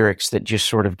of lyrics that just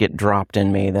sort of get dropped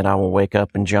in me that I will wake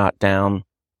up and jot down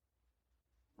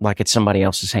like it's somebody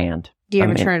else's hand. Do you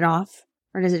ever turn it off?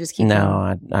 Or does it just keep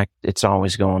going? No, it's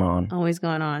always going on. Always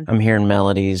going on. I'm hearing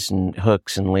melodies and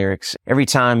hooks and lyrics. Every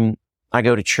time I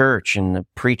go to church and the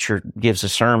preacher gives a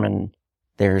sermon,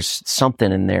 there's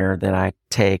something in there that I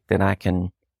take that I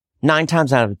can, 9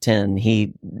 times out of 10,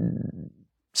 he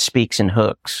speaks in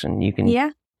hooks and you can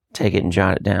take it and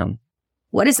jot it down.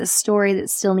 What is a story that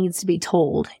still needs to be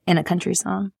told in a country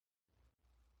song?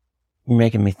 You're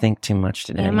making me think too much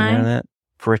today. Am you I? know that?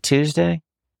 For a Tuesday?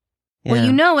 Yeah. Well,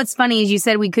 you know what's funny is you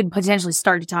said we could potentially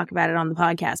start to talk about it on the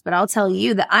podcast, but I'll tell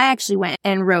you that I actually went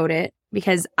and wrote it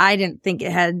because I didn't think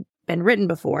it had been written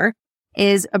before,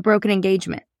 is a broken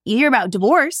engagement. You hear about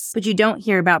divorce, but you don't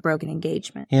hear about broken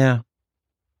engagement. Yeah.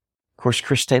 Of course,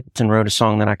 Chris Stapleton wrote a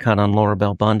song that I cut on Laura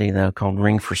Bell Bundy, though, called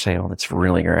Ring for Sale. That's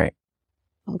really great.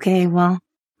 Okay, well,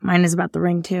 mine is about the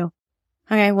ring, too.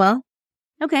 Okay, well,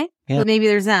 okay. Yeah. Well, maybe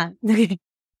there's that.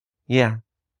 Yeah.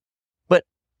 But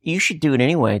you should do it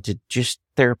anyway to just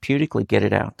therapeutically get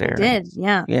it out there. I did,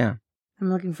 yeah. Yeah.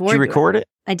 I'm looking forward Did to you record it?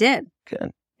 I did.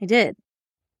 Good. I did.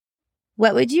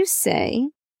 What would you say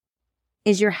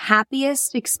is your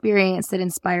happiest experience that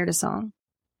inspired a song?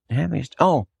 Happiest?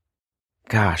 Oh,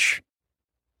 gosh.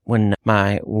 When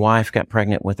my wife got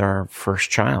pregnant with our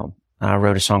first child, I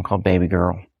wrote a song called Baby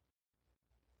Girl.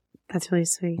 That's really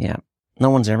sweet. Yeah. No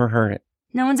one's ever heard it.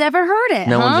 No one's ever heard it,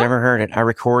 No huh? one's ever heard it. I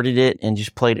recorded it and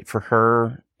just played it for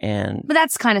her And But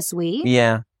that's kind of sweet.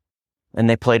 yeah. And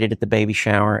they played it at the baby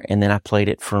shower. And then I played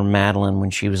it for Madeline when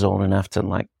she was old enough to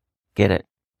like get it.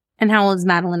 And how old is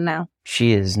Madeline now?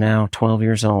 She is now 12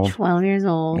 years old. 12 years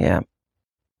old. Yeah.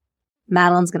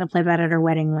 Madeline's going to play that at her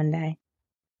wedding one day.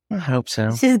 I hope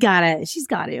so. She's got it. She's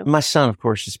got to. My son, of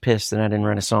course, is pissed that I didn't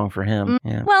write a song for him.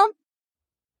 Yeah. Well,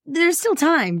 there's still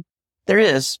time. There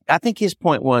is. I think his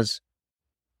point was,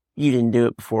 you didn't do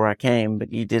it before I came,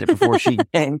 but you did it before she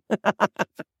came.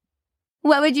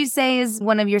 What would you say is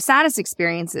one of your saddest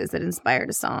experiences that inspired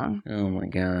a song? Oh my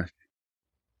gosh.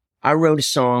 I wrote a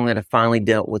song that I finally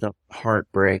dealt with a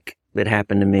heartbreak that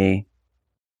happened to me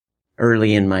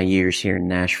early in my years here in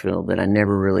Nashville that I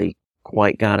never really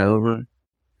quite got over.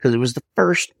 Because it was the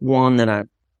first one that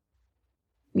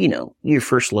your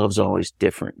first love's always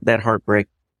different. That heartbreak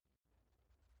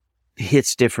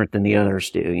hits different than the others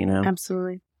do,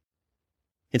 Absolutely.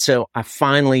 And so I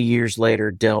finally, years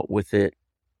later, dealt with it,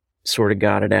 sort of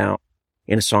got it out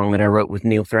in a song that I wrote with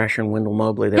Neil Thrasher and Wendell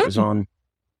Mobley that was on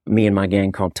Me and My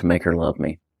Gang called To Make Her Love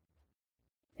Me.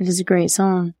 It is a great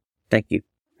song. Thank you.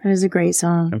 It is a great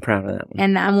song. I'm proud of that one.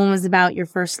 And that one was about your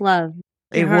first love.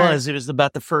 It was. It was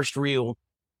about the first real.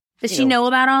 Does she know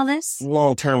about all this?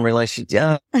 Long-term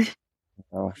relationship.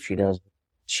 Oh, she does.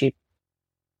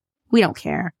 We don't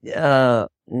care.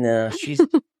 No, she's,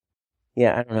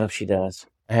 yeah, I don't know if she does.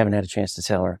 I haven't had a chance to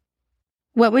tell her.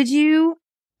 What would you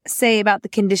say about the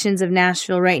conditions of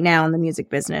Nashville right now in the music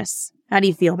business? How do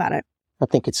you feel about it? I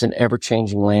think it's an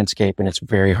ever-changing landscape and it's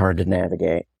very hard to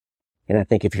navigate. And I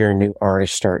think if you're a new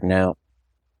artist starting out,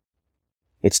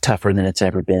 it's tougher than it's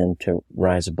ever been to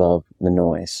rise above the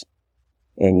noise.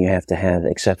 And you have to have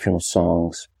exceptional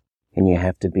songs and you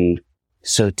have to be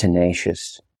so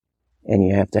tenacious and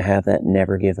you have to have that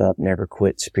never give up, never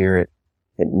quit spirit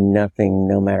that nothing,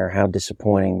 no matter how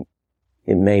disappointing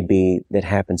it may be that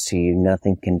happens to you,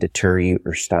 nothing can deter you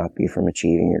or stop you from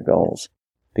achieving your goals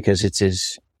because it's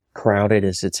as crowded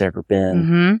as it's ever been.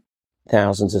 Mm-hmm.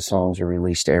 Thousands of songs are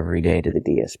released every day to the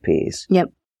DSPs. Yep.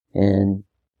 And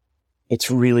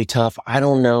it's really tough. I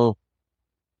don't know,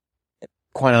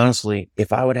 quite honestly,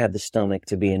 if I would have the stomach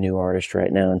to be a new artist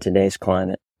right now in today's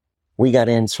climate. We got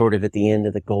in sort of at the end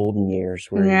of the golden years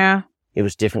where it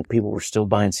was different. People were still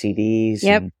buying CDs.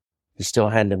 Yep. And you still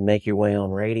had to make your way on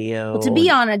radio. Well, to be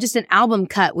on just an album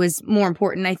cut was more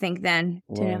important, I think, then.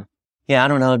 Yeah, I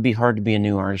don't know. It'd be hard to be a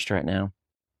new artist right now.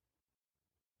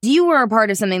 You were a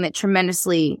part of something that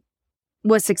tremendously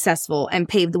was successful and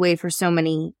paved the way for so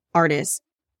many artists.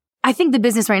 I think the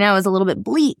business right now is a little bit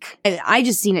bleak. I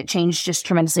just seen it change just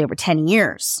tremendously over 10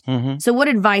 years. Mm-hmm. So what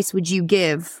advice would you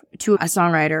give to a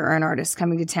songwriter or an artist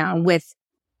coming to town with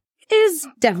it is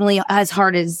definitely as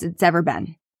hard as it's ever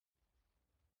been?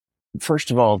 First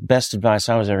of all, best advice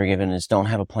I was ever given is don't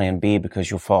have a plan B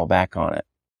because you'll fall back on it.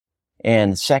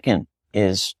 And second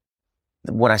is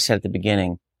what I said at the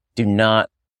beginning. Do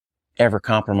not ever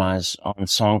compromise on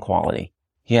song quality.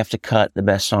 You have to cut the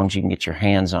best songs you can get your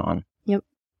hands on. Yep.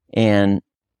 And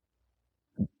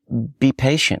be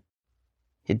patient.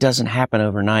 It doesn't happen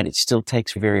overnight. It still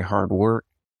takes very hard work.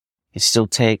 It still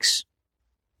takes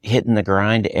hitting the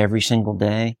grind every single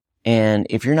day. And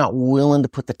if you're not willing to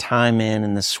put the time in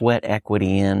and the sweat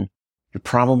equity in, you're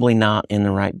probably not in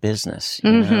the right business.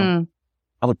 You know?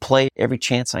 I would play every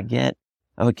chance I get.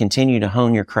 I would continue to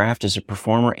hone your craft as a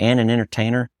performer and an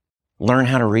entertainer. Learn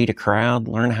how to read a crowd.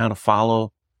 Learn how to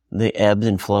follow the ebbs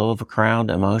and flow of a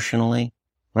crowd emotionally.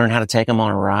 Learn how to take them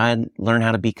on a ride. Learn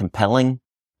how to be compelling.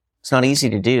 It's not easy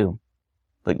to do,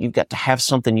 but you've got to have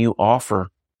something you offer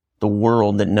the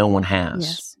world that no one has.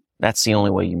 Yes. That's the only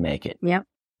way you make it. Yep.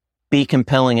 Be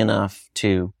compelling enough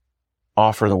to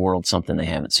offer the world something they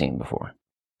haven't seen before.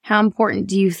 How important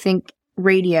do you think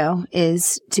radio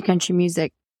is to country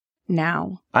music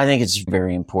now? I think it's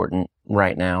very important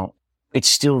right now. It's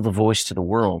still the voice to the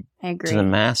world, I agree. to the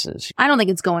masses. I don't think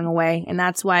it's going away. And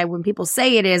that's why when people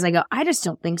say it is, I go, I just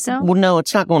don't think so. Well, no,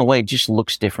 it's not going away. It just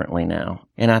looks differently now.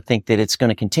 And I think that it's going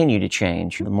to continue to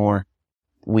change. The more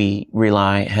we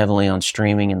rely heavily on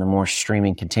streaming and the more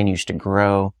streaming continues to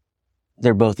grow,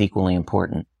 they're both equally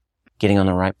important. Getting on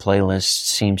the right playlist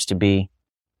seems to be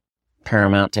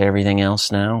paramount to everything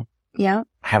else now. Yeah.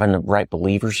 Having the right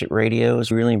believers at radio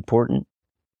is really important.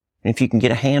 And if you can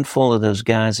get a handful of those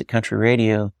guys at country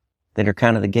radio that are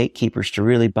kind of the gatekeepers to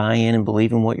really buy in and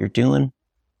believe in what you're doing,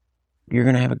 you're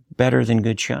going to have a better than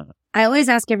good shot. I always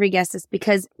ask every guest this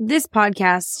because this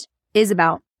podcast is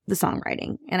about the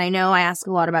songwriting. And I know I ask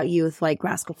a lot about you with like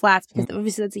Rascal Flatts because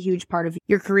obviously that's a huge part of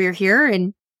your career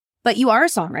here. But you are a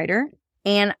songwriter.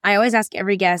 And I always ask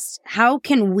every guest, how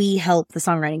can we help the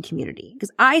songwriting community?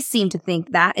 Because I seem to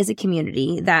think that is a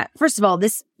community that, first of all,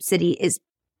 this city is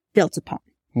built upon.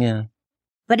 Yeah.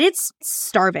 But it's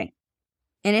starving.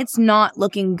 And it's not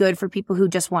looking good for people who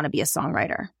just want to be a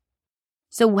songwriter.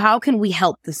 So how can we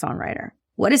help the songwriter?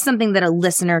 What is something that a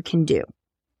listener can do?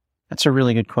 That's a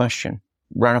really good question.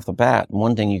 Right off the bat,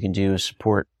 one thing you can do is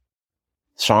support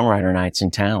songwriter nights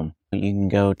in town. You can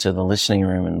go to the listening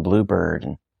room in Bluebird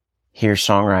and hear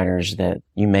songwriters that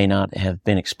you may not have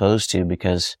been exposed to,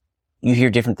 because you hear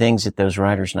different things at those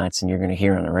writers' nights than you're going to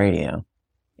hear on the radio.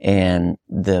 And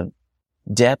the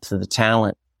depth of the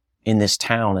talent in this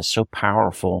town is so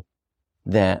powerful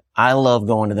that I love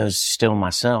going to those still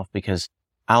myself, because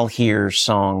I'll hear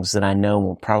songs that I know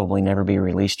will probably never be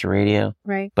released to radio.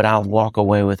 Right. But I'll walk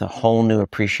away with a whole new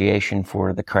appreciation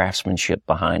for the craftsmanship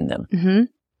behind them. Mm-hmm.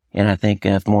 And I think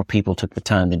if more people took the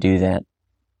time to do that,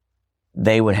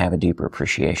 they would have a deeper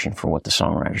appreciation for what the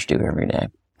songwriters do every day.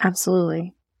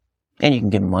 Absolutely. And you can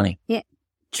give them money. Yeah.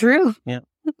 True. Yeah.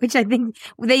 Which I think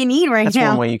they need right That's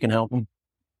now. one way you can help them.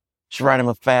 Just write them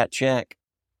a fat check.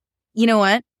 You know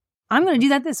what? I'm going to do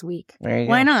that this week. There you go.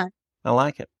 Why not? I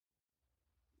like it.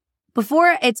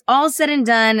 Before it's all said and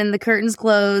done and the curtains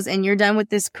close and you're done with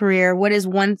this career, what is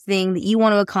one thing that you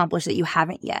want to accomplish that you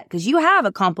haven't yet? Because you have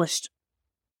accomplished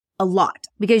a lot,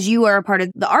 because you are a part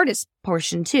of the artist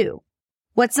portion too.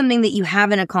 What's something that you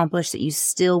haven't accomplished that you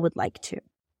still would like to?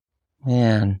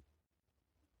 Man,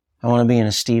 I want to be in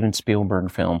a Steven Spielberg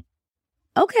film.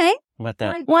 Okay. How about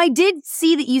that? Well, I did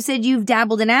see that you said you've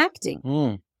dabbled in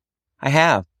acting. I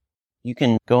have. You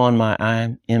can go on my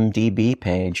IMDb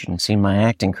page and see my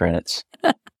acting credits.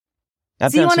 So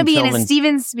you want to be in a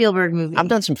Steven Spielberg movie? I've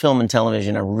done some film and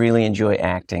television. I really enjoy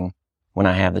acting when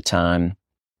I have the time.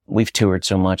 We've toured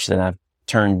so much that I've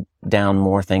turned down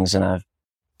more things than I've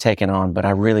taken on, but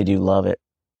I really do love it.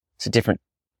 It's a different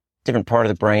part of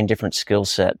the brain, different skill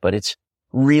set, but it's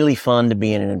really fun to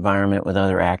be in an environment with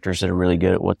other actors that are really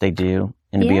good at what they do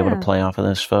and to be able to play off of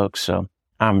those folks. So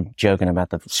I'm joking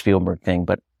about the Spielberg thing,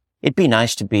 but it'd be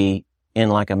nice to be in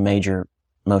like a major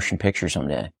motion picture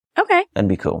someday. Okay. That'd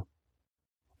be cool.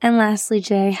 And lastly,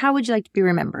 Jay, how would you like to be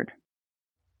remembered?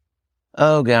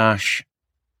 Oh gosh.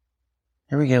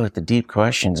 Here we go with the deep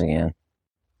questions again.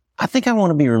 I think I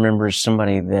want to be remembered as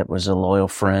somebody that was a loyal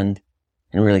friend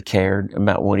and really cared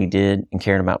about what he did and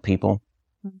cared about people.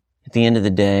 At the end of the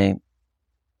day,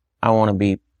 I want to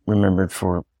be remembered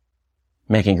for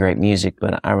making great music,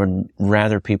 but I would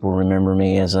rather people remember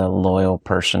me as a loyal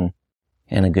person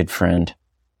and a good friend.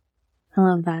 I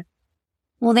love that.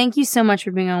 Well, thank you so much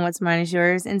for being on What's Mine Is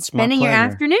Yours and spending your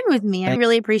afternoon with me. I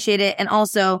really appreciate it. And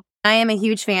also, I am a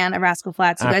huge fan of Rascal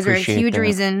Flatts. You guys are a huge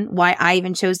reason why I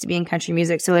even chose to be in country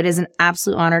music. So it is an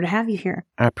absolute honor to have you here.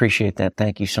 I appreciate that.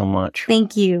 Thank you so much.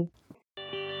 Thank you.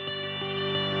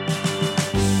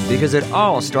 Because it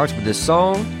all starts with a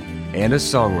song and a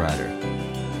songwriter.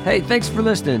 Hey, thanks for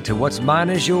listening to What's Mine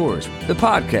Is Yours, the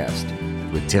podcast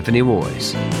with Tiffany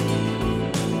Woys.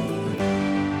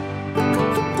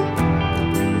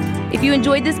 If you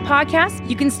enjoyed this podcast,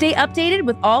 you can stay updated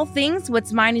with all things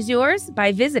What's Mine Is Yours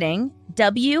by visiting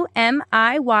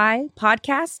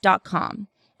WMIYpodcast.com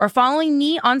or following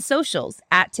me on socials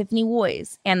at Tiffany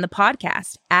Woys and the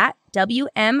podcast at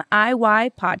WMIY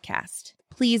Podcast.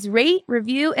 Please rate,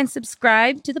 review, and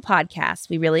subscribe to the podcast.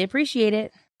 We really appreciate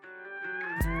it.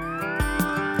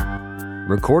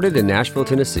 Recorded in Nashville,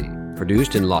 Tennessee.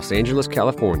 Produced in Los Angeles,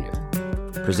 California.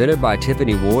 Presented by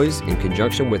Tiffany Woys in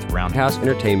conjunction with Roundhouse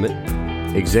Entertainment.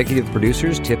 Executive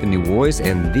producers Tiffany Woys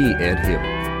and The Ed Hill.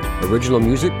 Original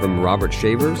music from Robert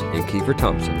Shavers and Kiefer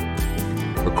Thompson.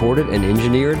 Recorded and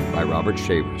engineered by Robert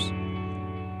Shavers.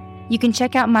 You can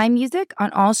check out my music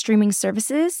on all streaming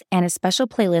services and a special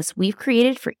playlist we've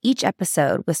created for each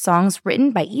episode with songs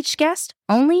written by each guest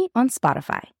only on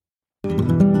Spotify.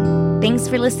 Thanks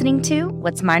for listening to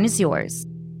What's Mine Is Yours.